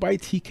 9 by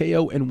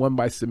TKO and 1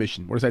 by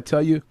submission. What does that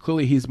tell you?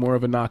 Clearly, he's more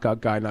of a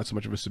knockout guy, not so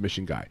much of a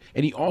submission guy.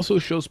 And he also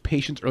shows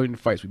patience early in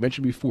fights. We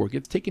mentioned before,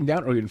 gets taken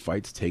down early in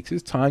fights, takes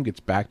his time, gets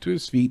back to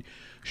his feet,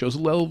 shows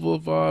a level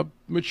of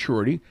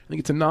maturity, and then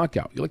gets a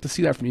knockout. You like to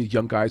see that from these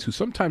young guys who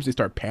sometimes they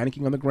start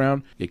panicking on the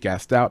ground, get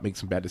gassed out, make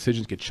some bad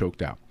decisions, get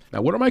choked out.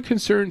 Now, what are my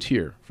concerns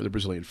here for the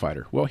Brazilian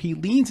fighter? Well, he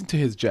leans into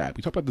his jab.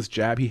 We talked about this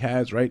jab he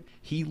has, right?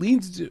 He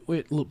leans into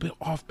it a little bit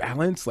off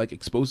balance, like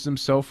exposes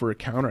himself for a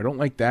counter. I don't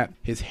like that.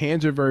 His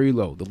hands are very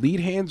low. The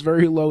lead hand's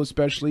very low,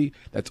 especially.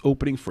 That's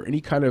opening for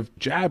any kind of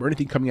jab or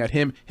anything coming at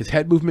him. His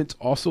head movement's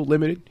also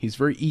limited. He's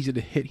very easy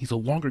to hit. He's a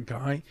longer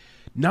guy,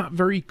 not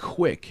very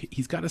quick.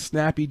 He's got a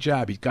snappy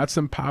jab. He's got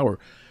some power.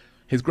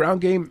 His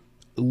ground game,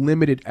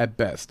 limited at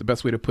best, the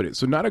best way to put it.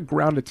 So not a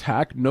ground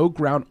attack, no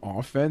ground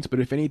offense, but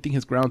if anything,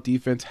 his ground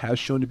defense has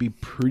shown to be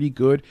pretty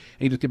good,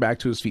 and he just get back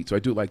to his feet. So I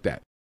do like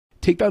that.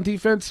 Takedown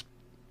defense,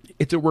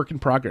 it's a work in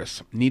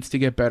progress. Needs to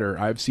get better.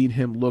 I've seen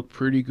him look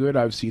pretty good.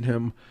 I've seen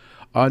him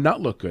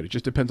not look good. It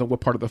just depends on what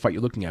part of the fight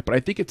you're looking at. But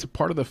I think it's a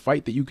part of the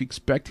fight that you could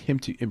expect him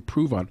to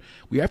improve on.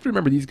 We have to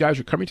remember these guys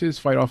are coming to this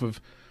fight off of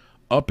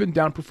up and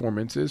down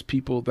performances,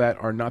 people that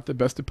are not the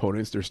best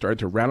opponents. They're starting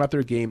to round out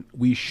their game.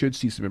 We should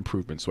see some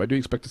improvements. So I do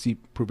expect to see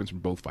improvements from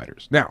both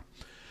fighters. Now,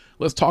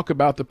 let's talk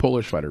about the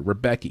Polish fighter,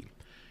 Rebecki.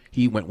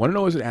 He went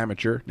 1-0 as an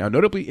amateur. Now,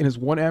 notably in his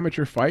one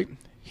amateur fight,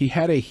 he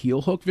had a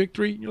heel hook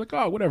victory. You're like,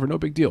 oh, whatever, no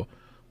big deal.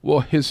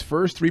 Well, his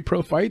first 3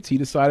 pro fights, he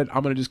decided,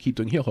 I'm going to just keep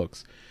doing heel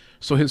hooks.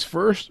 So his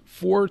first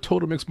 4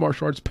 total mixed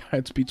martial arts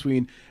fights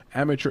between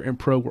amateur and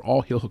pro were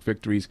all heel hook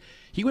victories.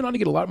 He went on to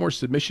get a lot more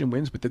submission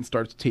wins, but then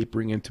starts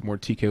tapering into more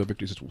TKO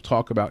victories, as we'll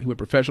talk about. He went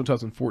professional in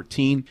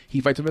 2014.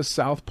 He fights with a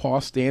southpaw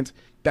stance.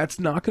 That's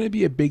not going to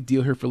be a big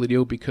deal here for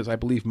Lidio because I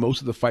believe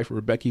most of the fight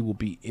for Rebecki will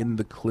be in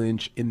the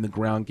clinch, in the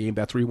ground game.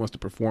 That's where he wants to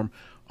perform.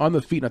 On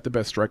the feet, not the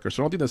best striker.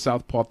 So I don't think the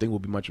southpaw thing will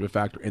be much of a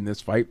factor in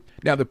this fight.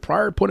 Now, the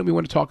prior opponent we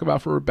want to talk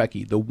about for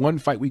Rebecki, the one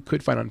fight we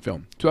could find on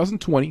film.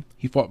 2020,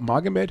 he fought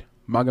Magomed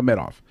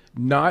Magomedov.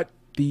 Not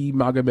the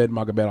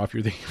Magomedov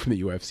you're thinking from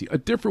the UFC. A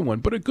different one,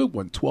 but a good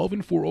one.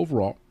 12-4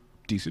 overall.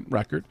 Decent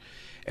record.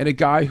 And a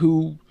guy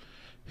who,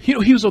 you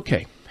know, he was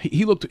okay.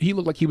 he looked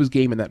like he was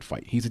game in that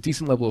fight. He's a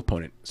decent level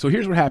opponent. So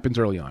here's what happens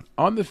early on.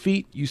 On the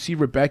feet, you see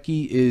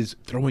Rebecki is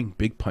throwing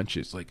big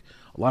punches, like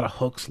a lot of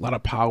hooks, a lot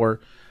of power,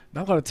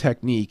 not a lot of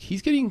technique.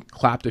 He's getting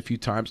clapped a few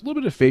times, a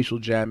little bit of facial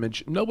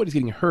damage. Nobody's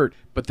getting hurt.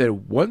 But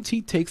then once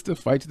he takes the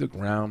fight to the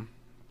ground,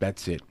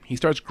 that's it. He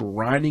starts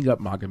grinding up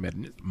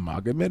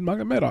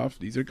Magomedov.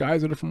 These are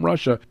guys that are from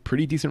Russia,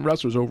 pretty decent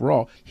wrestlers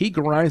overall. He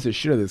grinds the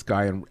shit out of this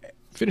guy and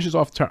finishes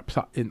off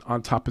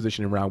on top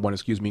position in round 1,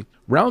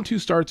 Round 2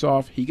 starts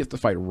off. He gets the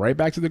fight right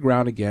back to the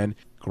ground again,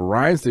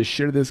 grinds the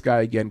shit out of this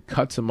guy again,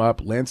 cuts him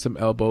up, lands some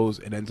elbows,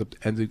 and ends up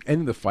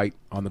ending the fight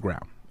on the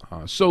ground.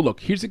 So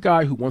look, here's a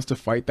guy who wants to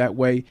fight that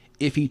way.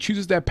 If he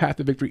chooses that path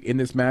to victory in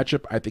this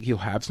matchup, I think he'll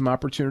have some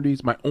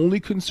opportunities. My only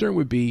concern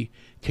would be,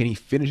 can he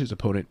finish his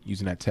opponent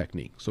using that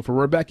technique? So for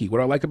Rebecki, what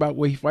I like about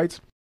the way he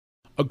fights,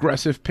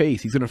 aggressive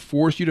pace. He's going to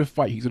force you to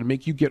fight. He's going to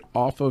make you get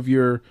off of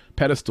your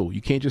pedestal.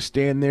 You can't just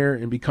stand there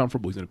and be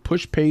comfortable. He's going to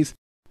push pace,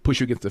 push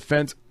you against the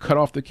fence, cut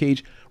off the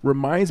cage.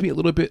 Reminds me a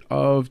little bit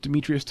of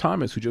Demetrius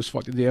Thomas, who just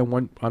fought today on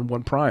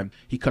one Prime.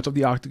 He cuts off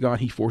the octagon.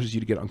 He forces you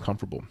to get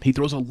uncomfortable. He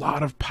throws a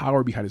lot of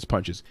power behind his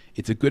punches.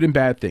 It's a good and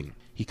bad thing.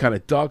 He kind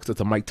of ducks.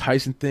 That's a Mike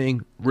Tyson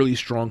thing. Really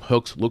strong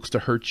hooks, looks to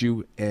hurt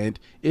you. And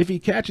if he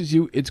catches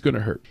you, it's going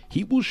to hurt.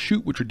 He will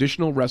shoot with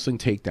traditional wrestling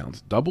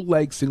takedowns, double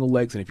legs, single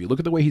legs. And if you look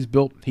at the way he's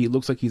built, he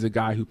looks like he's a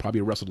guy who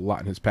probably wrestled a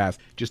lot in his past,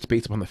 just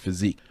based upon the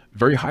physique.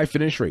 Very high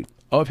finish rate.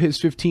 Of his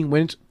 15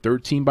 wins,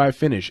 13 by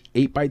finish,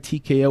 8 by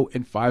TKO,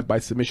 and 5 by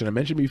submission. I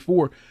mentioned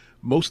before,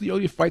 most of the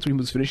earlier fights when he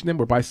was finishing them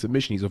were by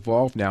submission. He's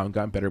evolved now and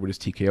gotten better with his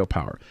TKO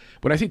power.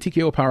 When I say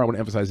TKO power, I want to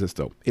emphasize this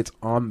though. It's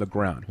on the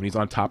ground. When he's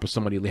on top of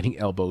somebody landing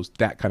elbows,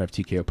 that kind of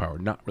TKO power,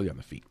 not really on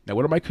the feet. Now,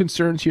 what are my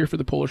concerns here for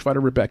the Polish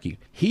fighter Rebecki?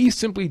 He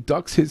simply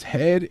ducks his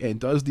head and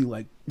does the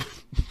like,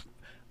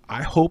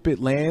 I hope it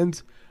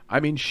lands. I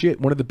mean, shit,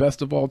 one of the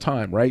best of all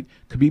time, right?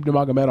 Khabib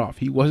Nurmagomedov.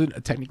 He wasn't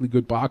a technically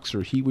good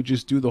boxer. He would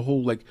just do the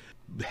whole like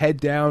head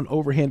down,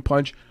 overhand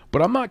punch.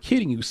 But I'm not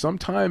kidding you.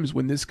 Sometimes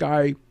when this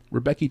guy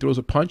Rebecki throws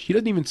a punch, he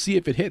doesn't even see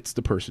if it hits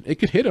the person. It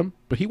could hit him,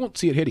 but he won't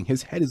see it hitting.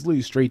 His head is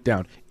literally straight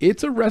down.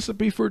 It's a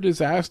recipe for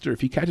disaster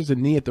if he catches a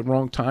knee at the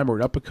wrong time or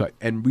an uppercut.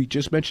 And we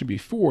just mentioned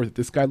before that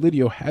this guy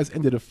Lidio has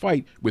ended a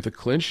fight with a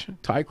clinch,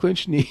 tie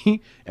clinch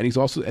knee, and he's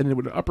also ended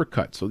with an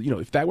uppercut. So, you know,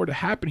 if that were to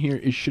happen here,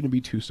 it shouldn't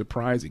be too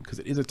surprising because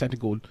it is a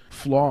technical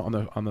flaw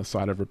on the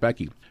side of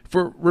Rebecki.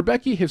 For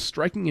Rebecki, his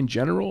striking in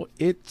general,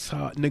 it's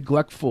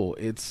neglectful.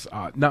 It's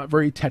not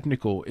very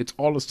technical. It's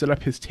all to set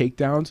up his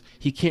takedowns.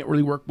 He can't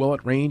really work well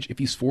at range. If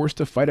he's forced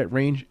to fight at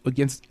range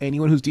against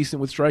anyone who's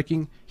decent with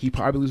striking, he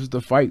probably loses the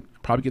fight,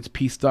 probably gets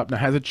pieced up. Now,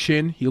 has a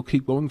chin. He'll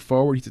keep going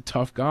forward. He's a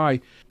tough guy,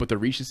 but the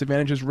reach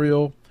disadvantage is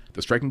real.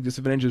 The striking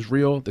disadvantage is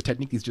real. The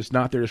technique is just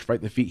not there to fight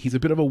in the feet. He's a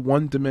bit of a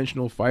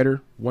one-dimensional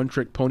fighter,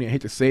 one-trick pony. I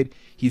hate to say it.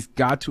 He's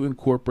got to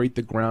incorporate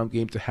the ground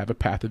game to have a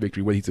path to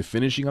victory, whether he's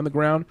finishing on the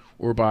ground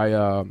or by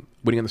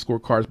winning on the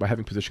scorecards by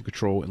having position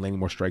control and landing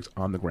more strikes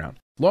on the ground.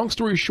 Long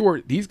story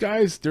short, these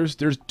guys, there's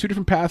two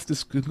different paths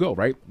this could go,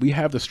 right? We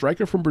have the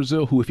striker from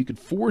Brazil who, if he could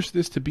force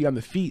this to be on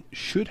the feet,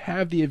 should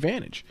have the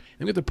advantage.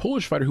 And we have the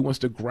Polish fighter who wants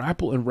to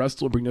grapple and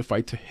wrestle and bring the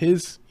fight to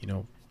his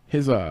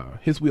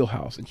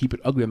wheelhouse and keep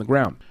it ugly on the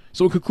ground.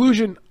 So in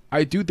conclusion,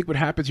 I do think what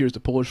happens here is the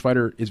Polish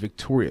fighter is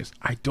victorious.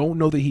 I don't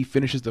know that he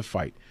finishes the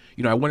fight.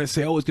 You know, I want to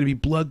say, oh, it's going to be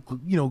blood,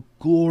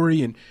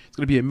 glory, and it's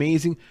going to be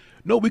amazing.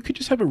 No, we could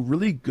just have a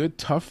really good,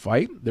 tough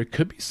fight. There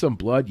could be some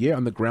blood, yeah,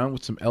 on the ground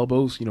with some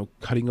elbows,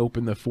 cutting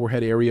open the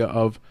forehead area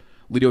of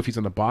Lidio if he's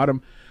on the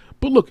bottom.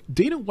 But look,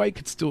 Dana White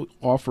could still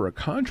offer a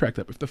contract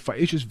up if the fight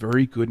is just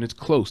very good and it's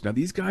close. Now,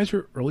 these guys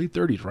are early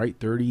 30s, right?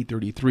 30,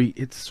 33.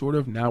 It's sort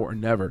of now or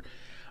never.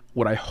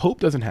 What I hope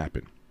doesn't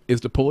happen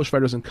is the Polish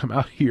fighter doesn't come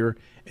out here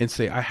and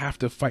say, I have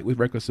to fight with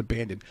reckless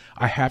abandon.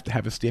 I have to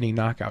have a standing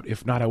knockout.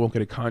 If not, I won't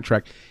get a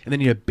contract. And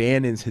then he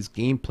abandons his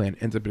game plan,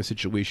 ends up in a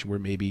situation where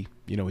maybe,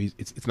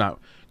 it's not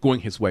going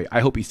his way. I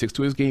hope he sticks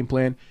to his game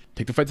plan,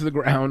 take the fight to the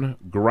ground,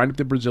 grind up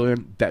the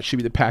Brazilian. That should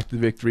be the path to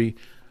victory.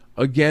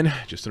 Again,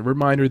 just a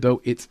reminder,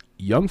 though, it's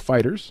young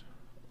fighters,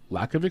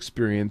 lack of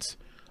experience,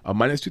 a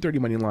 -230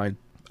 money line.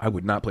 I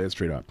would not play it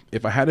straight up.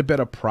 If I had to bet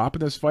a prop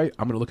in this fight,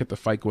 I'm going to look at the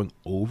fight going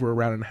over a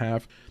round and a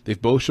half.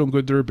 They've both shown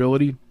good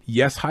durability.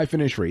 Yes, high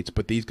finish rates,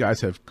 but these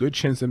guys have good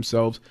chins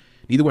themselves.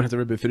 Neither one has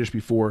ever been finished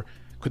before.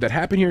 Could that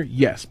happen here?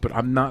 Yes, but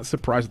I'm not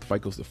surprised if the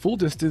fight goes the full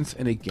distance.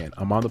 And again,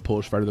 I'm on the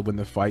Polish fighter to win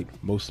the fight,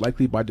 most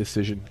likely by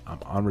decision.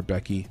 I'm on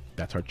Rebecki.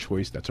 That's our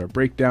choice. That's our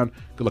breakdown.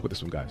 Good luck with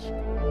this one, guys.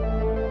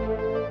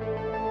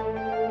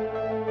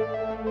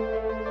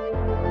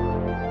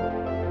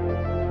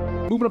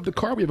 Moving up the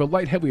card, we have a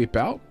light heavyweight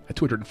bout at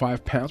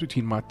 205 pounds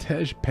between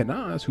Matej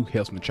Penaz, who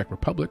hails from the Czech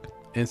Republic,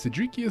 and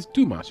Cedrikius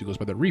Dumas, who goes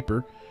by the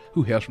Reaper,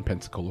 who hails from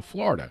Pensacola,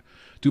 Florida.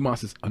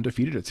 Dumas is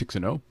undefeated at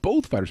 6-0.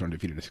 Both fighters are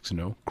undefeated at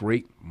 6-0.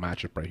 Great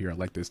matchup right here. I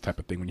like this type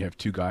of thing when you have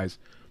two guys,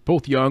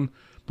 both young,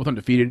 both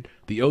undefeated.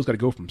 The O's got to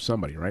go from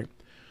somebody, right?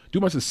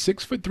 Dumas is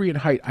 6'3" in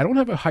height. I don't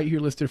have a height here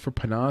listed for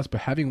Panaz,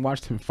 but having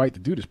watched him fight, the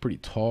dude is pretty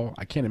tall.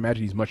 I can't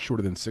imagine he's much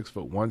shorter than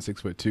 6'1",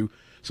 6'2".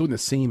 So in the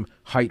same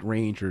height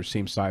range or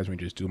same size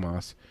range as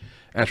Dumas.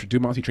 As for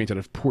Dumas, he trains out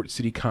of Port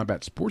City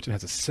Combat Sports and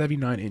has a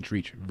 79-inch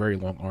reach, very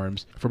long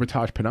arms. For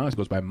Matej Panaz,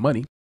 goes by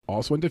Money,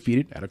 also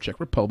undefeated out of Czech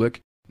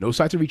Republic. No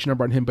sights of reach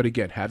number on him, but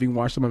again, having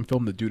watched him on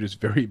film, the dude is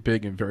very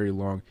big and very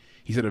long.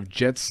 He's out of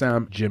Jet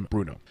Sam Jim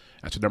Bruno.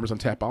 As for numbers on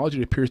Tapology,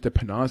 it appears that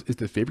Panaz is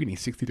the favorite,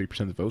 getting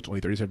 63% of the votes, only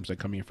 37%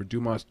 coming in for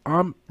Dumas.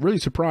 I'm really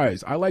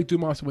surprised. I like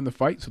Dumas to win the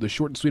fight, so the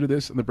short and sweet of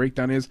this and the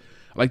breakdown is,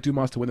 I like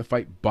Dumas to win the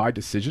fight by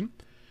decision.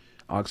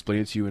 I'll explain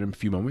it to you in a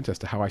few moments as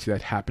to how I see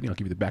that happening. I'll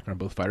give you the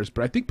background of both fighters.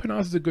 But I think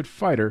Panaz is a good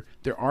fighter.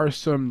 There are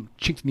some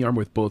chinks in the armor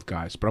with both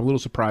guys, but I'm a little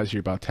surprised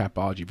here about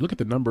Tapology. If you look at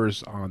the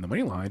numbers on the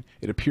money line,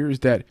 it appears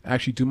that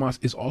actually Dumas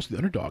is also the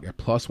underdog at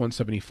plus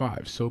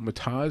 175. So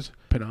Panaz,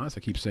 I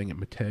keep saying it,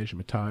 Matej. I'm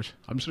just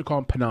going to call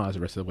him Panaz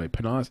the rest of the way.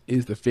 Panaz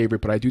is the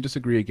favorite, but I do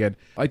disagree again.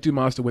 I like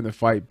Dumas to win the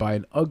fight by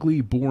an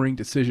ugly, boring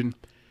decision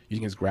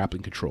using his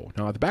grappling control.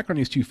 Now, the background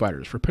of these two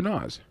fighters, for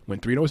Panaz,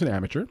 went 3-0 as an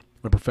amateur,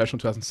 went professional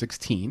in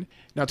 2016.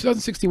 Now,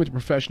 2016 went to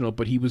professional,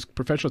 but he was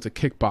professional as a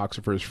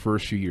kickboxer for his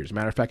first few years.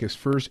 Matter of fact, his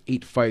first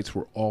 8 fights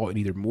were all in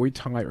either Muay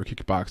Thai or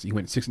kickboxing. He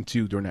went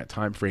 6-2 during that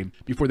time frame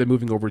before then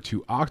moving over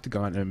to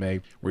Octagon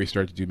MMA, where he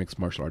started to do mixed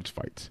martial arts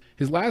fights.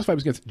 His last fight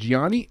was against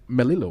Gianni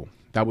Melillo.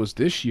 That was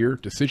this year,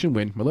 decision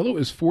win. Melillo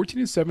is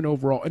 14-7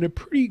 overall and a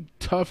pretty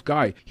tough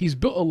guy. He's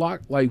built a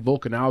lot like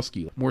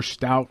Volkanovski, more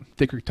stout,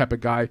 thicker type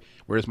of guy,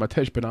 whereas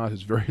Matej Panaz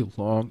is very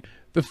long.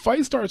 The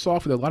fight starts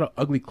off with a lot of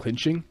ugly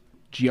clinching.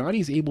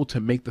 Gianni's able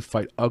to make the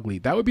fight ugly.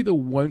 That would be the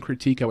one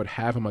critique I would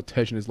have on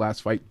Matej in his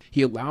last fight.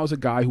 He allows a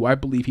guy who I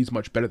believe he's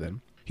much better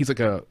than. He's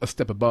like a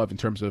step above in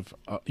terms of,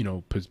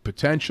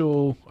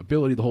 potential,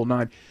 ability, the whole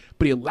nine.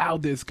 But he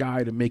allowed this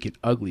guy to make it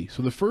ugly.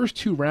 So the first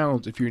 2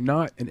 rounds, if you're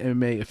not an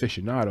MMA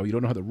aficionado, you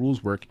don't know how the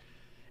rules work,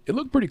 it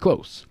looked pretty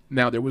close.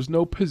 Now, there was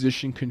no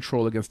position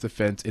control against the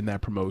fence in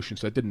that promotion,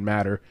 so that didn't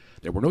matter.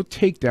 There were no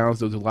takedowns.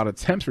 There was a lot of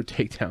attempts for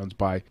takedowns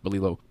by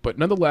Melillo. But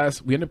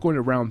nonetheless, we end up going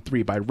to round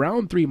 3. By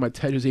round 3,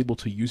 Matej is able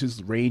to use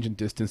his range and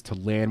distance to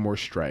land more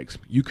strikes.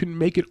 You can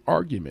make an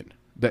argument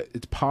that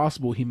it's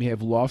possible he may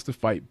have lost the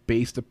fight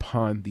based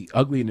upon the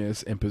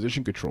ugliness and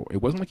position control.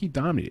 It wasn't like he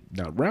dominated.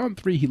 Now, round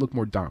 3, he looked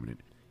more dominant.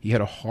 He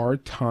had a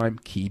hard time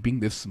keeping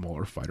this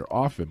smaller fighter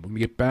off him. We're going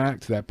to get back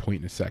to that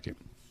point in a second.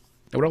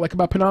 Now, what I like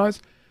about Panaz,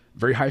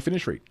 very high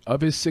finish rate. Of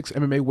his 6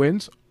 MMA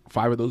wins,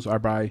 5 of those are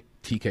by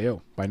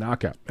TKO, by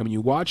knockout. And when you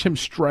watch him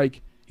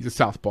strike, he's a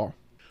southpaw.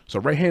 So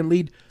right hand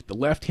lead, the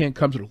left hand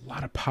comes with a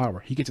lot of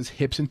power. He gets his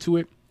hips into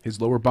it, his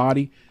lower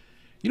body.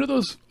 You know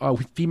those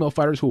female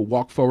fighters who will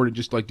walk forward and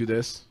just like do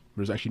this?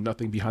 There's actually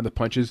nothing behind the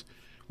punches.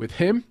 With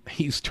him,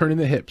 he's turning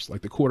the hips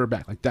like the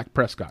quarterback, like Dak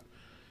Prescott,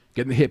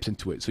 getting the hips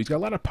into it. So he's got a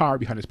lot of power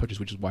behind his punches,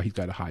 which is why he's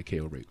got a high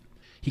KO rate.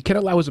 He can't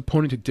allow his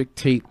opponent to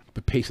dictate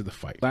the pace of the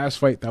fight. Last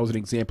fight, that was an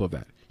example of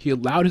that. He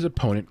allowed his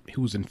opponent,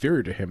 who was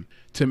inferior to him,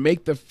 to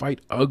make the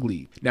fight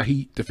ugly. Now,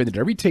 he defended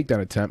every takedown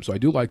attempt, so I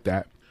do like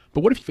that.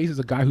 But what if he faces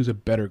a guy who's a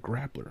better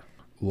grappler?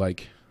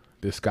 Like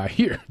this guy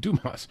here,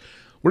 Dumas.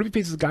 What if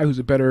he faces a guy who's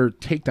a better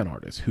takedown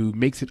artist, who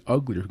makes it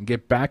uglier, who can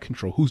get back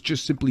control, who's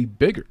just simply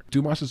bigger?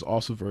 Dumas is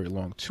also very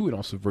long too, and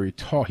also very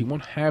tall. He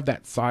won't have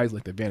that size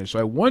length advantage. So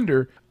I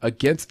wonder,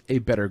 against a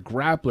better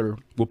grappler,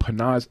 will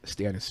Panaz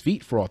stay on his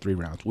feet for all 3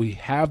 rounds? Will he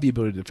have the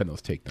ability to defend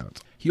those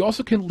takedowns? He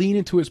also can lean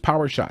into his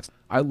power shots.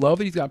 I love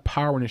that he's got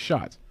power in his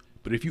shots.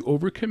 But if you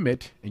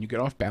overcommit and you get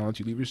off balance,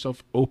 you leave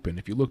yourself open.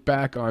 If you look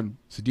back on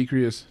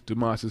Sadikius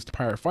Dumas's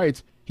prior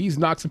fights, he's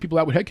knocked some people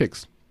out with head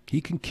kicks. He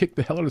can kick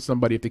the hell out of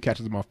somebody if they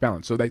catches him off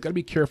balance. So they got to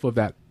be careful of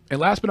that. And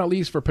last but not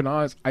least, for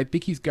Panaz, I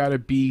think he's got to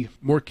be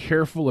more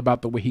careful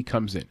about the way he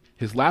comes in.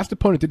 His last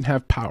opponent didn't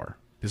have power.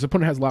 This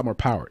opponent has a lot more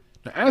power.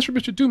 Now, as for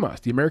Mr. Dumas,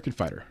 the American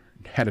fighter,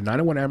 had a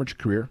 9-1 amateur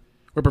career.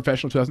 Went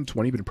professional in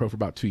 2020, been pro for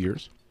about 2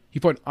 years. He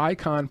fought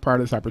Icon prior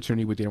to this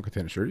opportunity with Daniel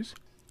Contender Series.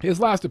 His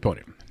last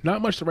opponent,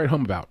 not much to write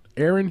home about,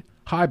 Aaron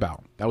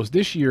Highbow. That was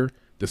this year,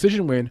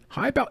 decision win.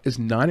 Highbow is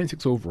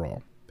 9-6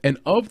 overall. And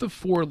of the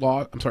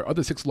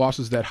 6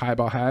 losses that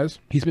Highbow has,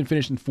 he's been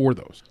finished in 4 of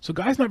those. So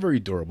guy's not very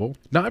durable,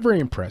 not very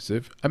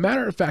impressive. A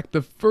matter of fact,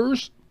 the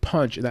first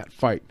punch in that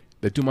fight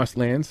that Dumas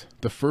lands,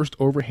 the first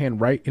overhand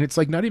right, and it's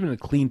like not even a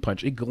clean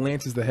punch. It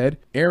glances the head.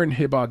 Aaron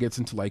Highbow gets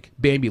into like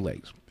Bambi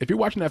legs. If you're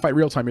watching that fight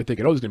real time, you're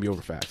thinking, oh, it's going to be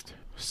over fast.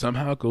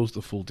 Somehow it goes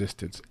the full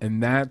distance.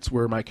 And that's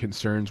where my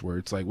concerns were.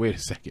 It's like, wait a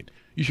second,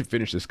 you should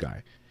finish this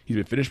guy. He's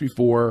been finished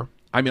before.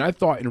 I mean, I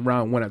thought in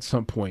round 1 at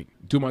some point,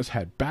 Dumas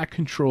had back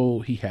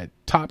control. He had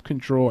top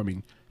control. I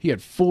mean, he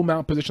had full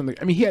mount position.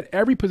 I mean, he had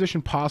every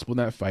position possible in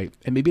that fight.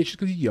 And maybe it's just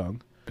because he's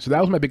young. So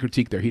that was my big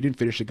critique there. He didn't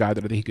finish the guy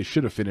that I think he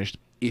should have finished.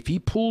 If he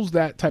pulls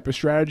that type of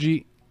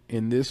strategy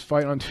in this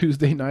fight on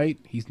Tuesday night,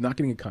 he's not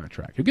getting a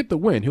contract. He'll get the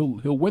win.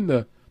 He'll win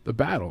the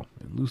battle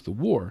and lose the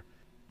war.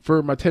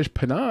 For Matej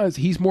Panaz,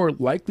 he's more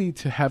likely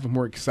to have a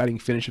more exciting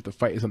finish if the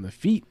fight is on the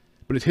feet.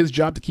 But it's his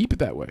job to keep it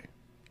that way.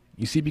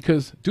 You see,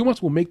 because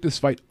Dumas will make this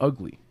fight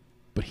ugly,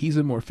 but he's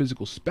a more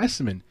physical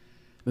specimen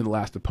than the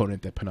last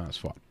opponent that Panaz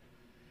fought.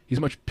 He's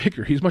much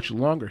bigger. He's much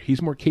longer.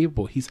 He's more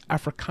capable. He's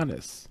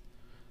Africanus.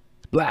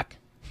 Black.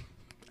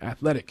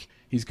 Athletic.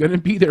 He's going to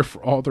be there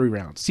for all 3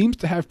 rounds. Seems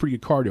to have pretty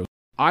good cardio.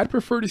 I'd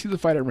prefer to see the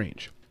fight at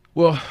range.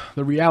 Well,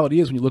 the reality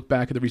is when you look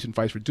back at the recent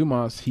fights for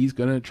Dumas, he's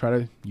going to try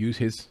to use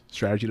his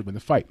strategy to win the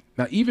fight.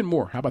 Now, even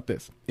more, how about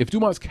this? If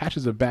Dumas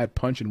catches a bad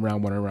punch in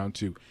round 1 or round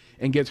 2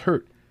 and gets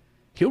hurt,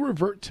 he'll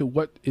revert to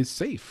what is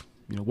safe,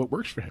 what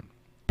works for him.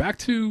 Back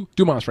to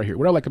Dumas right here.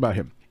 What I like about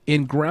him.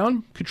 In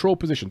ground control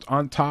positions,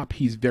 on top,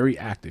 he's very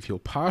active. He'll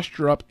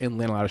posture up and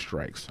land a lot of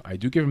strikes. I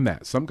do give him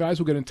that. Some guys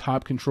will get in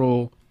top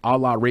control, a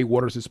la Ray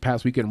Waters this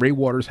past weekend. Ray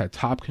Waters had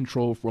top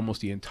control for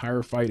almost the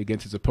entire fight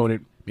against his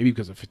opponent. Maybe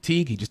because of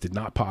fatigue, he just did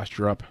not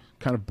posture up.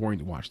 Kind of boring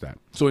to watch that.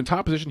 So in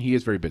top position, he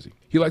is very busy.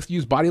 He likes to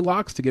use body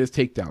locks to get his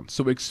takedown.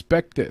 So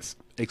expect this.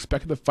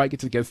 Expect the fight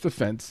gets against the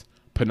fence.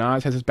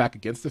 Panaz has his back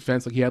against the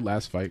fence like he had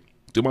last fight.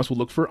 Dumas will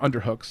look for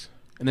underhooks.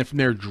 And then from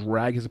there,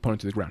 drag his opponent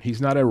to the ground. He's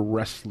not a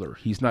wrestler.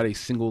 He's not a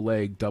single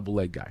leg, double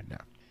leg guy now.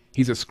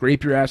 He's a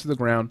scrape your ass to the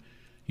ground,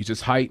 use his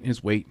height and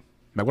his weight.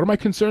 Now, what are my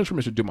concerns for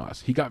Mr.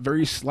 Dumas? He got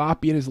very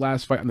sloppy in his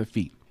last fight on the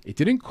feet. It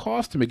didn't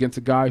cost him against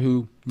a guy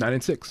who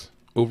 9-6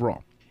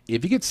 overall.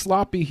 If he gets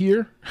sloppy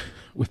here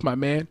with my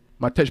man,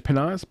 Matej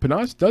Panaz,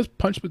 Panaz does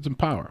punch with some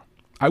power.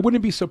 I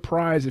wouldn't be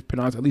surprised if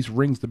Panaz at least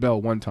rings the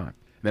bell one time.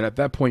 And then at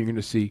that point, you're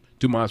going to see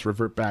Dumas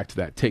revert back to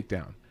that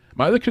takedown.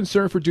 My other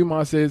concern for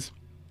Dumas is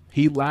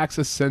he lacks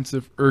a sense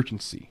of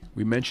urgency.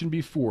 We mentioned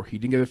before, he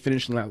didn't get a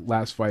finish in that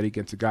last fight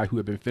against a guy who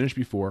had been finished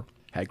before,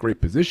 had great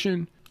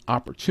position,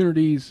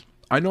 opportunities.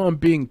 I know I'm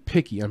being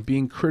picky. I'm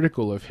being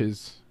critical of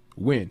his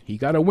win. He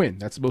got a win.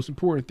 That's the most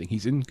important thing.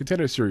 He's in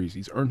Contender Series.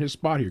 He's earned his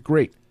spot here.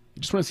 Great.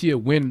 You just want to see a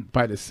win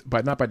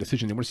not by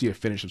decision. You want to see a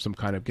finish of some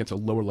kind of against a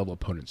lower level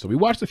opponent. So we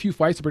watched a few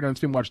fights to bring down this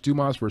film. Watched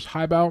Dumas versus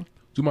Haibao,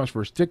 Dumas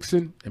versus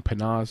Dixon, and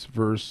Panaz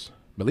versus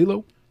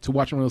Melilo. To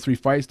watch one of those 3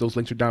 fights, those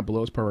links are down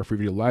below as part of our free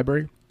video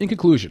library. In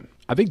conclusion,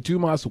 I think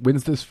Dumas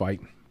wins this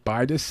fight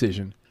by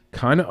decision,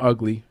 kind of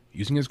ugly,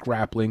 using his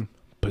grappling,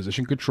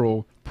 position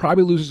control,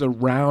 probably loses a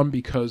round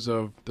because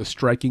of the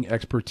striking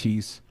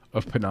expertise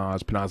of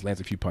Panaz. Panaz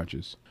lands a few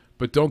punches.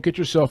 But don't get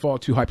yourself all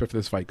too hyped up for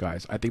this fight,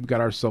 guys. I think we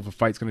got ourselves a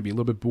fight that's going to be a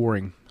little bit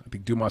boring. I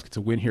think Dumas gets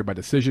a win here by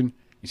decision.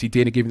 You see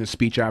Dana giving the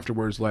speech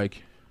afterwards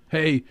like,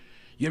 hey,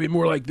 you gotta be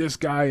more like this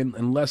guy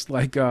and less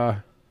like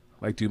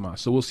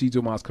Dumas. So we'll see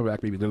Dumas come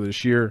back maybe later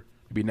this year,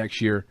 maybe next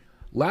year.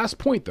 Last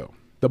point, though.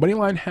 The money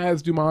line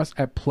has Dumas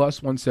at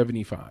plus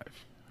 175.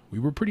 We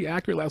were pretty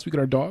accurate last week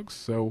on our dogs,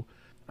 so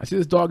I see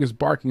this dog is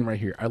barking right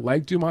here. I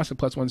like Dumas at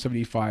plus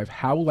 175.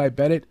 How will I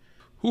bet it?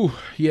 Whew,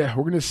 yeah,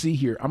 we're going to see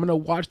here. I'm going to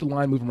watch the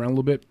line move around a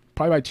little bit.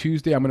 Probably by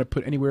Tuesday, I'm going to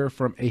put anywhere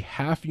from a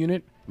half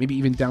unit, maybe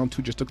even down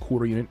to just a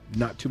quarter unit.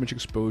 Not too much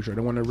exposure. I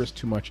don't want to risk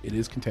too much. It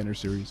is Contender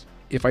Series.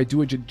 If I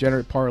do a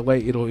degenerate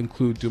parlay, it'll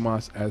include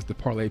Dumas as the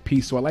parlay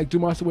piece. So I like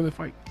Dumas to win the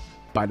fight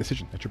by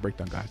decision. That's your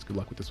breakdown, guys. Good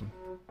luck with this one.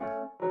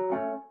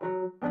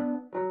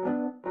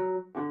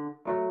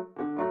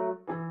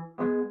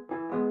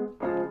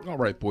 All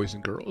right, boys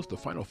and girls, the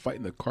final fight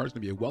in the card is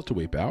going to be a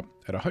welterweight bout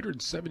at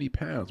 170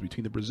 pounds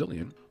between the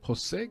Brazilian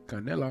Jose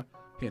Canella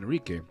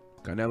Henrique.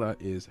 Canella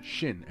is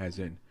shin, as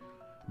in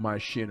my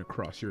shin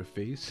across your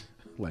face,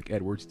 like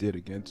Edwards did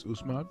against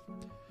Usman.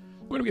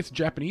 We're going to get the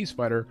Japanese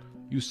fighter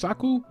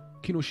Yusaku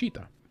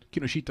Kinoshita.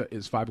 Kinoshita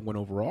is 5-1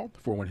 overall,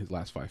 4-1 his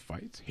last 5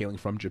 fights, hailing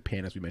from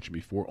Japan, as we mentioned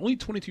before. Only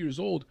 22 years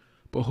old,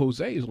 but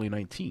Jose is only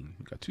 19.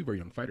 We've got 2 very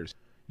young fighters.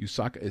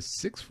 Yusaka is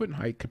 6 foot in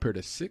height compared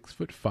to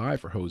 6'5"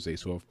 for Jose,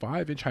 so a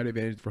 5-inch height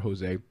advantage for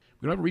Jose. We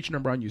don't have a reach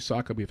number on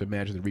Yusaka. We have to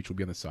imagine the reach will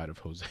be on the side of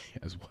Jose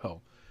as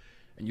well.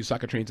 And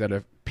Yusaka trains out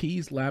of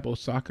Peace Lab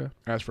Osaka.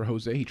 As for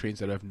Jose, he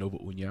trains out of Nova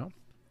União.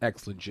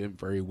 Excellent gym,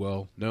 very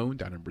well known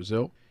down in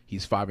Brazil.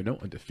 He's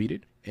 5-0,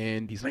 undefeated,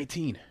 and he's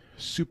 19.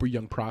 Super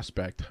young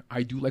prospect.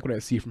 I do like what I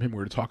see from him.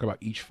 We're going to talk about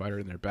each fighter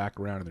and their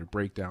background and their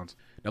breakdowns.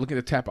 Now, looking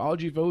at the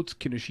Tapology votes,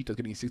 Kinoshita is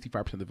getting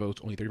 65% of the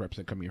votes, only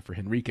 35% coming in for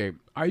Henrique.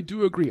 I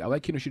do agree. I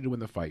like Kinoshita to win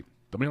the fight.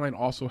 The money line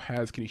also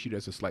has Kinoshita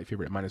as a slight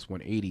favorite at minus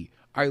 180.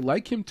 I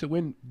like him to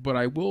win, but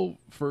I will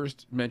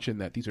first mention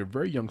that these are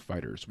very young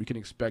fighters. We can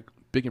expect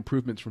big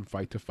improvements from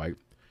fight to fight.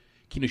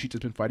 Kinoshita's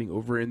been fighting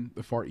over in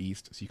the Far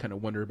East, so you kind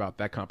of wonder about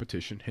that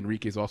competition.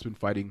 Henrique has also been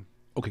fighting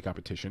okay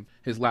competition.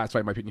 His last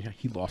fight, in my opinion,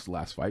 he lost the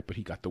last fight, but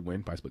he got the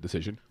win by split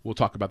decision. We'll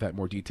talk about that in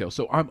more detail.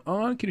 So I'm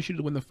on Kinoshita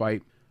to win the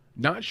fight.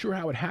 Not sure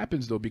how it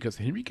happens, though, because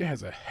Henrique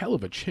has a hell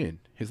of a chin.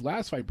 His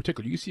last fight in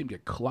particular, you see him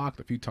get clocked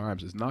a few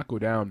times, does not go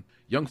down.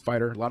 Young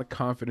fighter, a lot of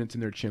confidence in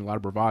their chin, a lot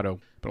of bravado.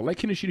 But I like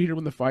Kinoshita to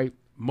win the fight,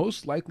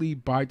 most likely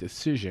by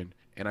decision.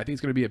 And I think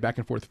it's going to be a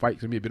back-and-forth fight.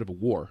 It's going to be a bit of a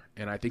war.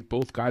 And I think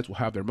both guys will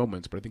have their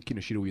moments, but I think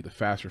Kinoshita will be the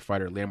faster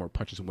fighter, land more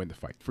punches, and win the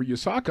fight. For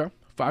Yusaka,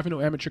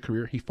 5-0 amateur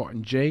career. He fought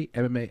in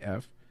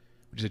JMMAF,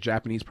 which is a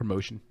Japanese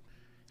promotion.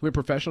 He went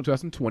professional in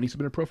 2020. He's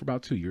been a pro for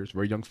about 2 years.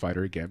 Very young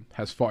fighter again.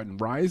 Has fought in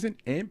Ryzen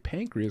and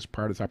Pancrase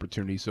prior to this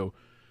opportunity. So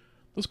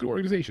those good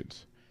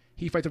organizations.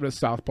 He fights over the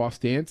southpaw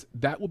stance.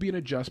 That will be an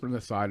adjustment on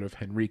the side of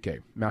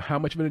Henrique. Now, how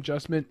much of an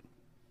adjustment?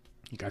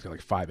 You guys got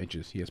like 5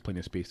 inches. He has plenty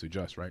of space to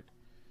adjust, right?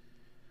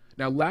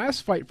 Now,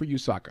 last fight for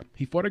Yusaka,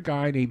 he fought a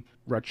guy named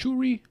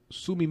Rachuri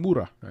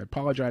Sumimura. I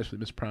apologize for the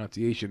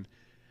mispronunciation.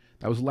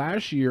 That was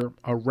last year,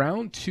 a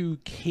round 2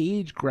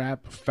 cage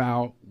grab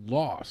foul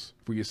loss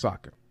for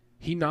Yusaka.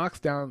 He knocks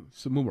down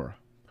Sumimura,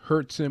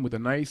 hurts him with a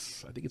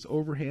nice, I think it's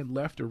overhand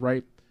left or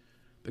right.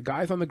 The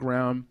guy's on the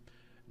ground.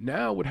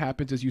 Now what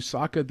happens is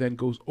Yusaka then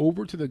goes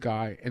over to the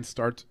guy and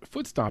starts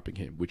foot stomping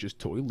him, which is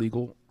totally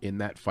legal in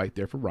that fight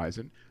there for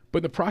Rizin. But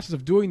in the process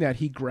of doing that,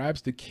 he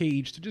grabs the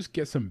cage to just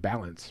get some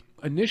balance.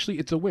 Initially,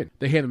 it's a win.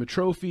 They hand him a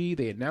trophy,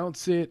 they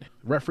announce it,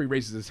 referee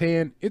raises his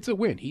hand. It's a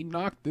win. He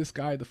knocked this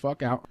guy the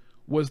fuck out.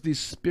 Was the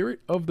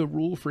spirit of the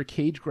rule for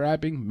cage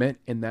grabbing meant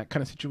in that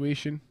kind of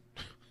situation?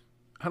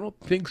 I don't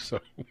think so.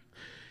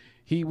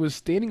 He was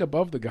standing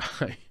above the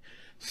guy,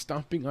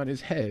 stomping on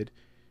his head,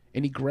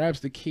 and he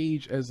grabs the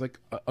cage as like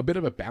a bit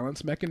of a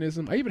balance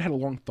mechanism. I even had a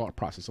long thought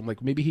process. I'm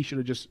like, maybe he should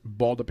have just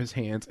balled up his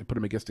hands and put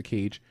him against the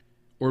cage.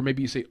 Or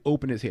maybe you say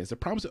open his hands. The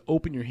problem is to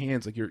open your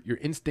hands. Like your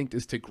instinct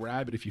is to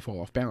grab it if you fall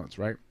off balance,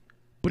 right?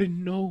 But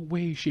in no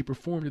way, shape, or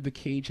form did the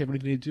cage have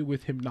anything to do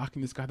with him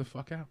knocking this guy the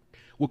fuck out.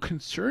 What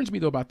concerns me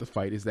though about the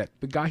fight is that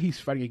the guy he's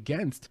fighting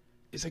against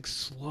is like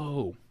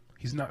slow.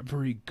 He's not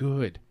very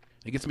good.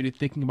 It gets me to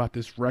thinking about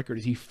this record.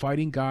 Is he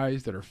fighting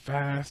guys that are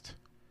fast?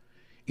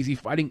 Is he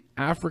fighting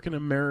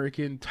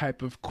African-American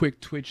type of quick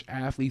twitch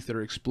athletes that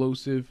are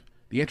explosive?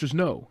 The answer is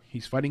no.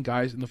 He's fighting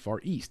guys in the Far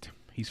East.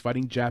 He's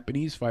fighting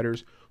Japanese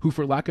fighters who,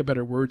 for lack of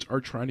better words, are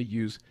trying to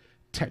use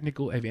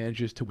technical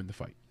advantages to win the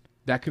fight.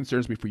 That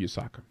concerns me for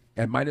Yusaka.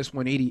 At minus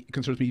 180, it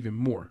concerns me even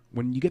more.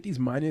 When you get these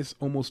minus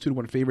almost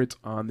 2-1 favorites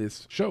on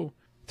this show,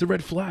 it's a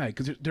red flag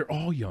because they're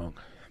all young.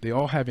 They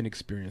all have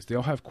inexperience. They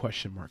all have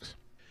question marks.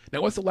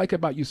 Now, what's it like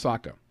about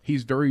Yusaka?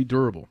 He's very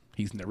durable.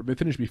 He's never been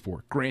finished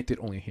before. Granted,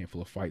 only a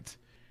handful of fights.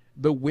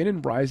 The win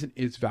in Rizin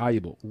is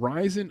valuable.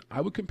 Rizin, I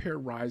would compare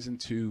Rizin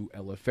to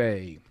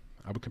LFA.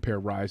 I would compare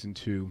Rizin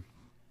to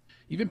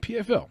even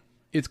PFL.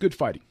 It's good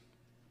fighting.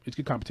 It's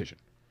good competition.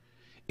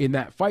 In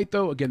that fight,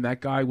 though, again,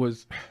 that guy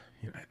was,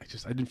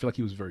 I didn't feel like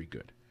he was very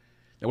good.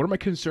 Now, what are my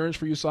concerns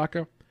for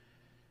Yusaka?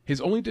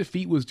 His only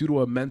defeat was due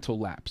to a mental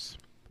lapse.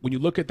 When you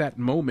look at that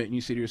moment and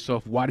you say to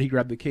yourself, why did he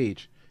grab the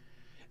cage?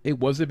 It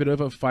was a bit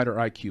of a fighter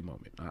IQ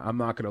moment. I'm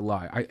not going to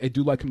lie. I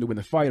do like him to win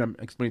the fight. I'm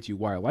explaining to you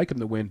why I like him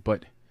to win,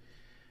 but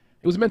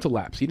it was a mental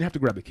lapse. He didn't have to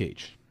grab the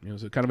cage. It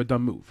was a kind of a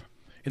dumb move.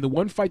 In the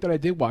one fight that I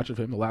did watch of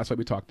him, the last fight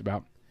we talked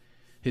about,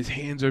 his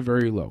hands are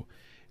very low.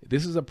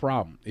 This is a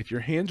problem. If your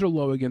hands are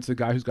low against a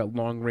guy who's got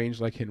long range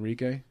like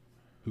Henrique,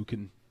 who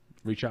can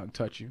reach out and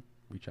touch you,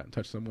 reach out and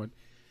touch someone,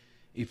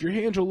 if your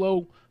hands are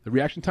low, the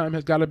reaction time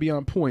has got to be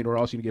on point or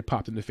else you're going to get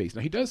popped in the face.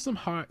 Now, he does some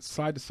hot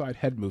side-to-side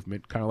head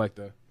movement, kind of like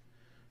the,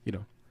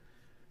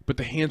 but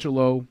the hands are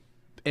low.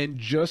 And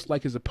just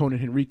like his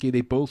opponent, Henrique,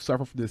 they both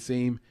suffer from the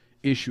same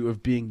issue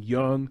of being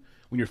young.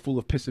 When you're full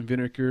of piss and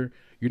vinegar,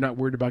 you're not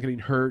worried about getting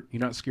hurt.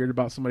 You're not scared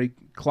about somebody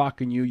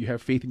clocking you. You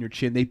have faith in your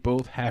chin. They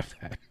both have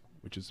that,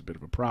 which is a bit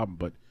of a problem.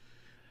 But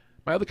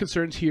my other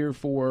concerns here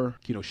for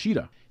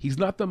Kinoshita, he's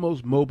not the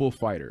most mobile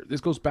fighter.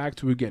 This goes back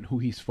to, again, who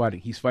he's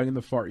fighting. He's fighting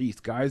the Far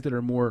East, guys that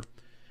are more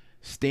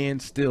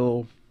stand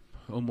still,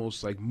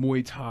 almost like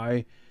Muay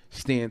Thai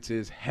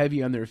stances,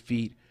 heavy on their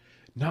feet,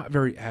 not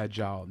very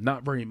agile,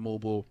 not very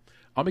mobile.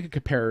 I'll make a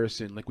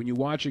comparison. Like when you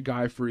watch a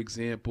guy, for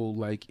example,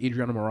 like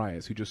Adriano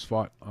Moraes, who just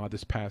fought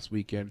this past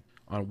weekend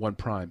on One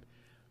Prime.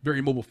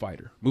 Very mobile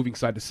fighter, moving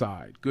side to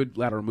side, good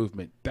lateral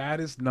movement. That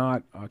is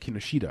not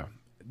Kinoshita.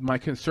 My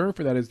concern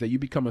for that is that you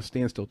become a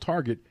standstill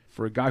target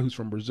for a guy who's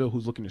from Brazil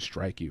who's looking to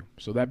strike you.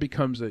 So that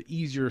becomes an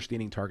easier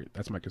standing target.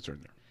 That's my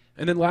concern there.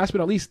 And then last but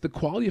not least, the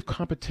quality of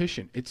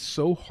competition. It's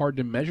so hard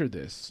to measure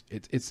this.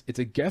 It's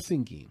a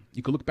guessing game.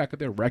 You could look back at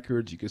their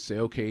records. You could say,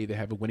 okay, they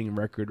have a winning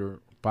record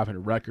or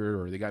 500 record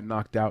or they got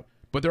knocked out.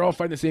 But they're all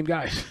fighting the same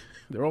guys.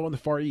 They're all in the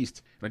Far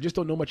East. And I just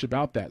don't know much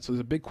about that. So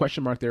there's a big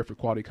question mark there for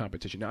quality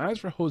competition. Now, as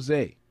for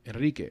Jose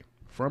Henrique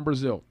from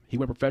Brazil, he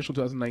went professional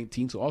in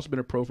 2019, so also been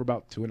a pro for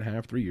about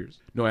 2.5, 3 years.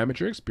 No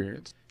amateur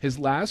experience. His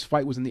last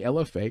fight was in the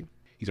LFA.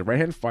 He's a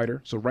right-handed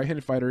fighter, so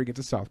right-handed fighter against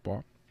a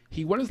southpaw.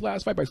 He won his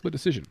last fight by split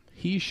decision.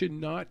 He should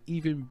not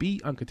even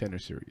be on Contender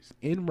Series.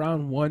 In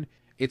round one,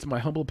 it's my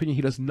humble opinion,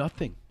 he does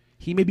nothing.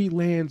 He maybe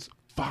lands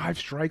 5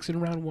 strikes in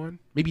round one,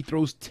 maybe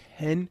throws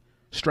 10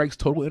 strikes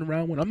total in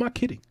round one. I'm not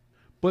kidding.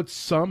 But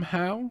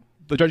somehow,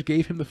 the judge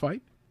gave him the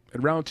fight.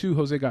 In round two,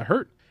 Jose got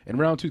hurt. In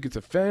round two, gets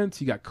a fence.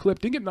 He got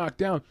clipped. Didn't get knocked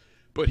down,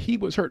 but he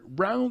was hurt.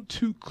 Round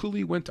two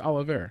clearly went to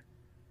Oliveira.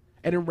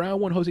 And in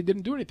round one, Jose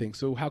didn't do anything.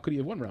 So how could he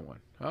have won round one?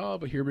 Oh,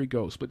 but here we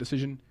go. Split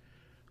decision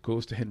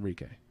goes to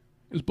Henrique.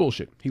 It was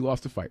bullshit. He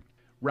lost the fight.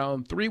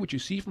 Round three, what you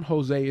see from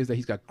Jose is that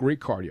he's got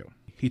great cardio.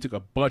 He took a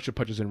bunch of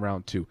punches in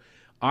round two.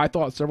 I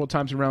thought several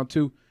times in round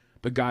two,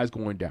 the guy's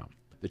going down.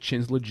 The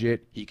chin's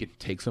legit. He can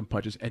take some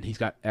punches, and he's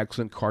got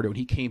excellent cardio. And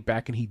he came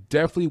back, and he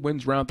definitely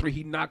wins round three.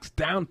 He knocks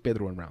down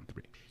Pedro in round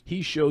three.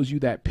 He shows you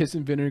that piss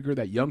and vinegar,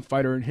 that young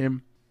fighter in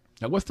him.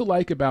 Now, what's to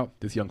like about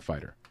this young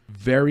fighter?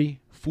 Very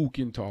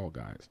fucking tall,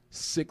 guys.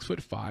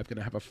 6'5", going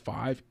to have a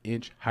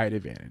 5-inch height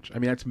advantage. I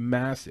mean, that's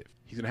massive.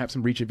 He's going to have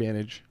some reach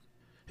advantage.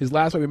 His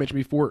last fight we mentioned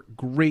before,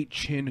 great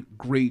chin,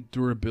 great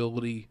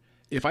durability.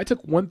 If I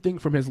took one thing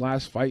from his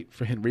last fight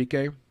for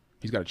Henrique,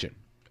 he's got a chin.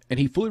 And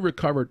he fully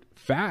recovered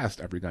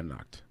fast after he got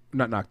not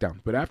knocked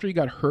down, but after he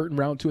got hurt in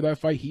round 2 of that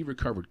fight, he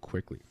recovered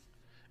quickly.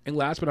 And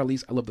last but not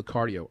least, I love the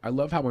cardio. I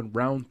love how in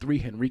round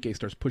 3, Henrique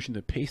starts pushing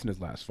the pace in his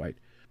last fight.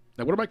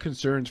 Now, what are my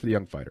concerns for the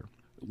young fighter?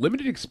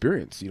 Limited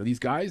experience. You know, these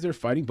guys, they're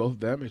fighting, both of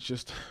them. It's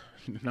just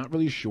not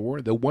really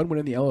sure. The one win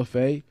in the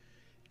LFA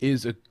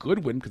is a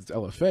good win because it's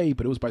LFA,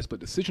 but it was by split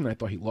decision. I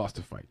thought he lost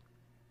the fight.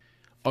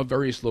 A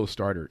very slow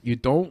starter. You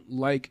don't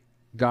like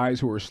guys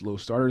who are slow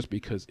starters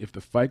because if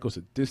the fight goes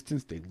a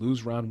distance, they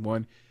lose round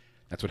 1.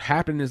 That's what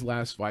happened in his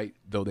last fight,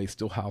 though they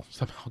still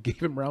somehow gave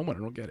him round 1. I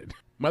don't get it.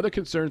 My other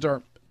concerns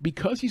are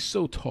because he's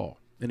so tall,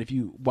 and if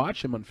you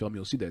watch him on film,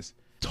 you'll see this.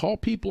 Tall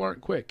people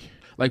aren't quick.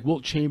 Like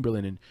Wilt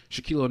Chamberlain and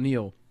Shaquille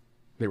O'Neal,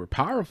 they were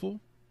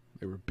powerful,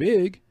 they were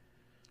big,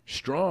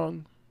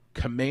 strong,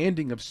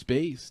 commanding of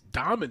space,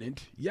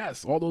 dominant.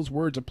 Yes, all those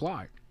words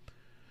apply.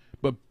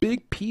 But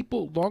big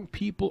people, long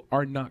people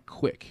are not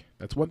quick.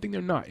 That's one thing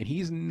they're not, and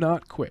he's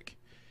not quick.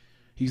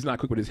 He's not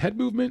quick with his head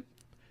movement.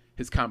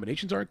 His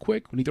combinations aren't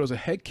quick. When he throws a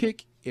head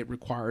kick, it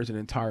requires an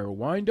entire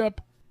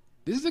windup.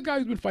 This is a guy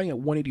who's been fighting at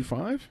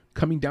 185,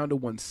 coming down to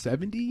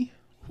 170.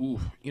 Ooh,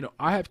 you know,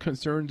 I have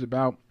concerns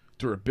about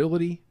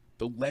durability.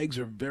 The legs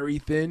are very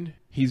thin.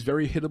 He's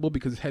very hittable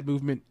because his head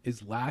movement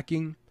is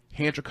lacking.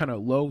 Hands are kind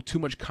of low, too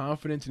much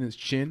confidence in his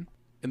chin.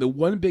 And the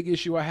one big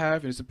issue I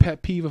have, and it's a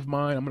pet peeve of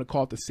mine, I'm going to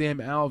call it the Sam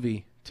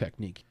Alvey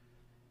technique.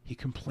 He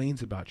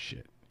complains about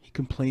shit. He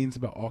complains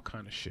about all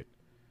kind of shit.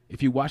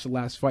 If you watch the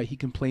last fight, he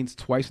complains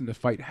twice in the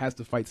fight, has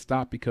the fight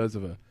stopped because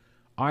of a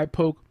eye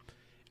poke,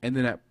 and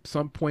then at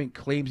some point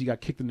claims he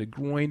got kicked in the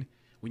groin.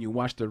 When you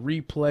watch the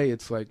replay,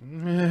 it's like,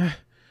 the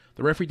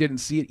referee didn't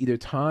see it either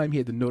time. He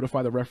had to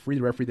notify the referee.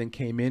 The referee then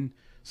came in,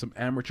 some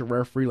amateur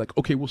referee, like,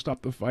 okay, we'll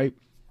stop the fight.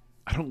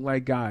 I don't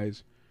like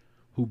guys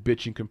who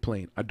bitch and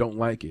complain. I don't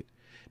like it.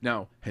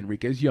 Now,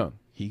 Henrique's young.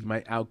 He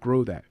might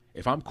outgrow that.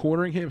 If I'm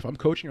cornering him, if I'm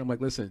coaching him, I'm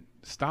like, listen,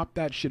 stop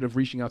that shit of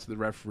reaching out to the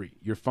referee.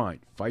 You're fine.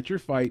 Fight your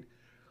fight.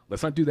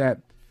 Let's not do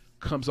that.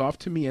 Comes off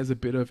to me as a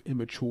bit of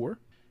immature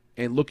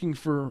and looking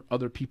for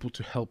other people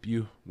to help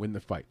you win the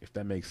fight, if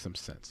that makes some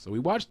sense. So we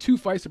watched 2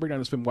 fights to break down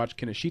this film. Watched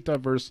Kinoshita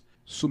versus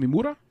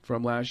Sumimura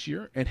from last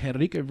year and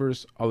Henrique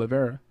versus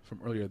Oliveira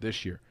from earlier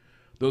this year.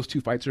 Those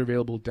 2 fights are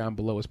available down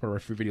below as part of our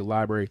free video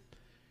library.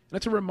 And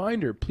that's a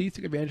reminder, please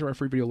take advantage of our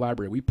free video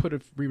library. We put a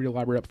free video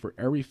library up for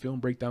every film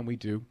breakdown we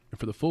do. And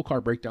for the full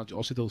card breakdowns, you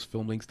also see those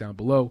film links down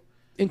below.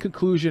 In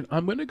conclusion,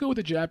 I'm going to go with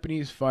a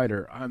Japanese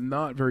fighter. I'm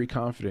not very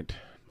confident.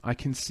 I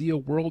can see a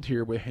world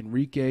here where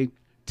Henrique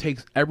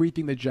takes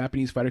everything the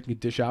Japanese fighter can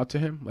dish out to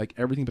him, like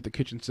everything but the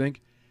kitchen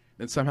sink,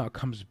 then somehow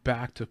comes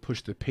back to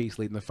push the pace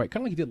late in the fight,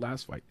 kind of like he did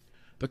last fight.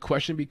 The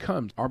question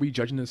becomes, are we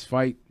judging this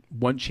fight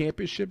one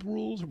championship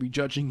rules? Are we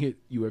judging it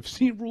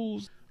UFC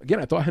rules? Again,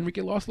 I thought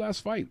Henrique lost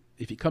last fight.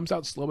 If he comes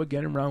out slow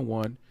again in round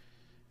 1,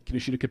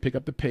 Kinoshita could pick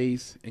up the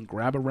pace and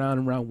grab a round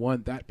in round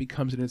 1. That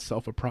becomes in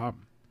itself a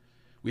problem.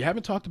 We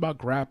haven't talked about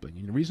grappling,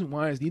 and the reason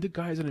why is neither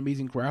guy is an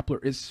amazing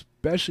grappler,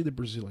 especially the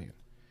Brazilian.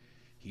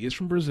 He is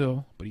from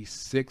Brazil, but he's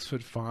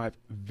 6'5",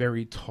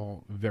 very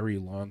tall, very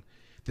long.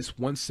 This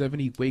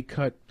 170 weight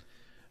cut,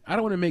 I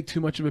don't want to make too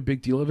much of a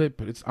big deal of it,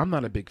 but I'm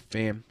not a big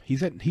fan.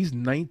 He's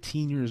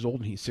 19 years old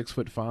and he's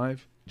 6'5".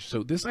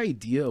 So this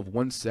idea of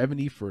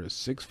 170 for a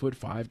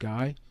 6'5"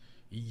 guy,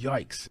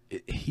 yikes.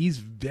 He's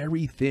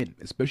very thin,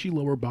 especially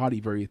lower body,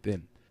 very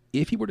thin.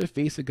 If he were to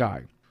face a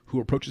guy who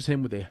approaches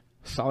him with a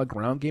solid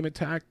ground game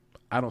attack,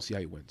 I don't see how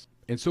he wins.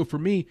 And so for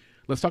me,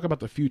 let's talk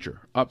about the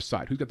future.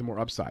 Upside. Who's got the more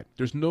upside?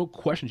 There's no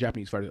question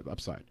Japanese fighter has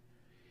upside.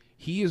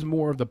 He is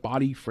more of the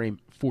body frame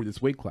for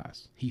this weight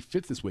class. He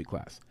fits this weight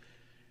class.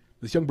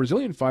 This young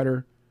Brazilian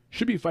fighter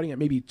should be fighting at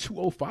maybe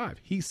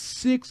 205. He's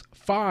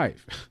 6'5".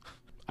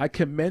 I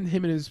commend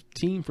him and his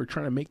team for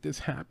trying to make this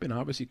happen.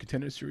 Obviously,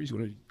 Contender Series,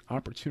 what an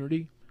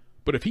opportunity.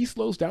 But if he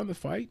slows down the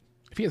fight,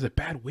 if he has a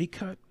bad weight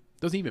cut,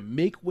 doesn't even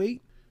make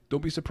weight,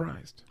 don't be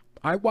surprised.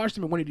 I watched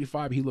him at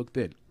 185. He looked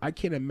thin. I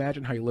can't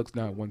imagine how he looks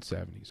now at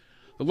 170s.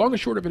 The long and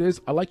short of it is,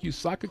 I like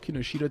Yusaka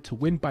Kinoshita to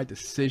win by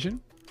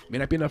decision. May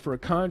not be enough for a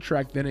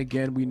contract. Then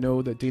again, we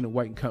know that Dana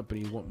White and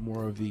company want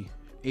more of the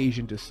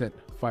Asian descent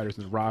fighters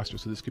in the roster,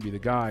 so this could be the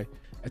guy.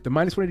 At the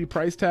minus 180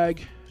 price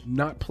tag,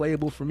 not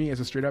playable for me as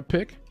a straight up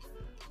pick.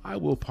 I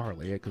will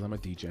parlay it because I'm a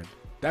DGen.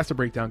 That's the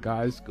breakdown,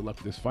 guys. Good luck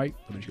with this fight.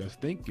 Let me know what you guys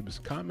think. Give us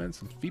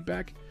comments and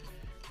feedback.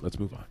 Let's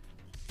move on.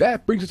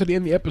 That brings us to the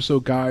end of the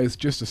episode, guys.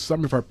 Just a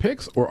summary of our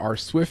picks, or our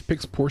Swift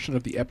picks portion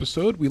of the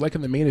episode. We like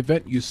in the main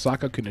event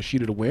Yusaka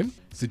Kinoshita to win,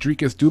 Cedric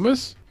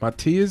Dumas,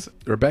 Matias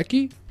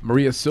Rebecki,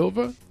 Maria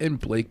Silva and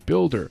Blake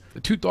Bilder.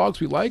 The two dogs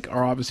we like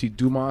are obviously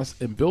Dumas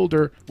and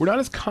Bilder. We're not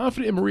as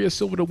confident in Maria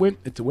Silva to win.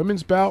 It's a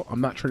women's bout.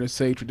 I'm not trying to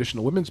say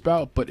traditional women's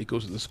bout, but it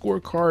goes to the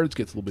scorecards,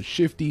 gets a little bit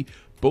shifty.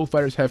 Both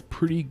fighters have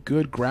pretty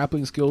good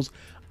grappling skills.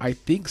 I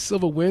think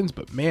Silva wins,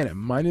 but man, at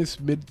minus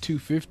mid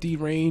 250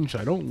 range,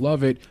 I don't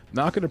love it.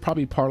 Not going to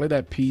probably parlay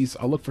that piece.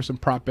 I'll look for some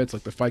prop bets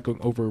like the fight going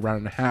over a round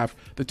and a half.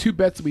 The two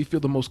bets that we feel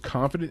the most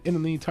confident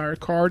in the entire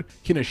card,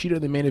 Kinoshita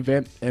in the main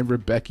event and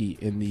Rebecca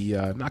in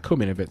the not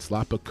co-main event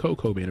slot, but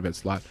co-main event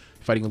slot,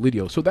 fighting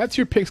Elidio. So that's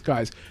your picks,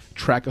 guys.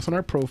 Track us on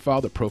our profile.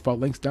 The profile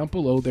link's down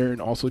below there,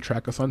 and also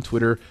track us on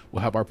Twitter.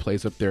 We'll have our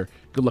plays up there.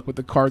 Good luck with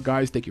the card,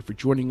 guys. Thank you for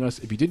joining us.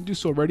 If you didn't do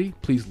so already,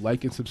 please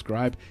like and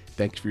subscribe.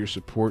 Thanks for your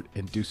support,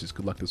 and deuces.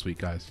 Good luck this week,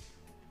 guys.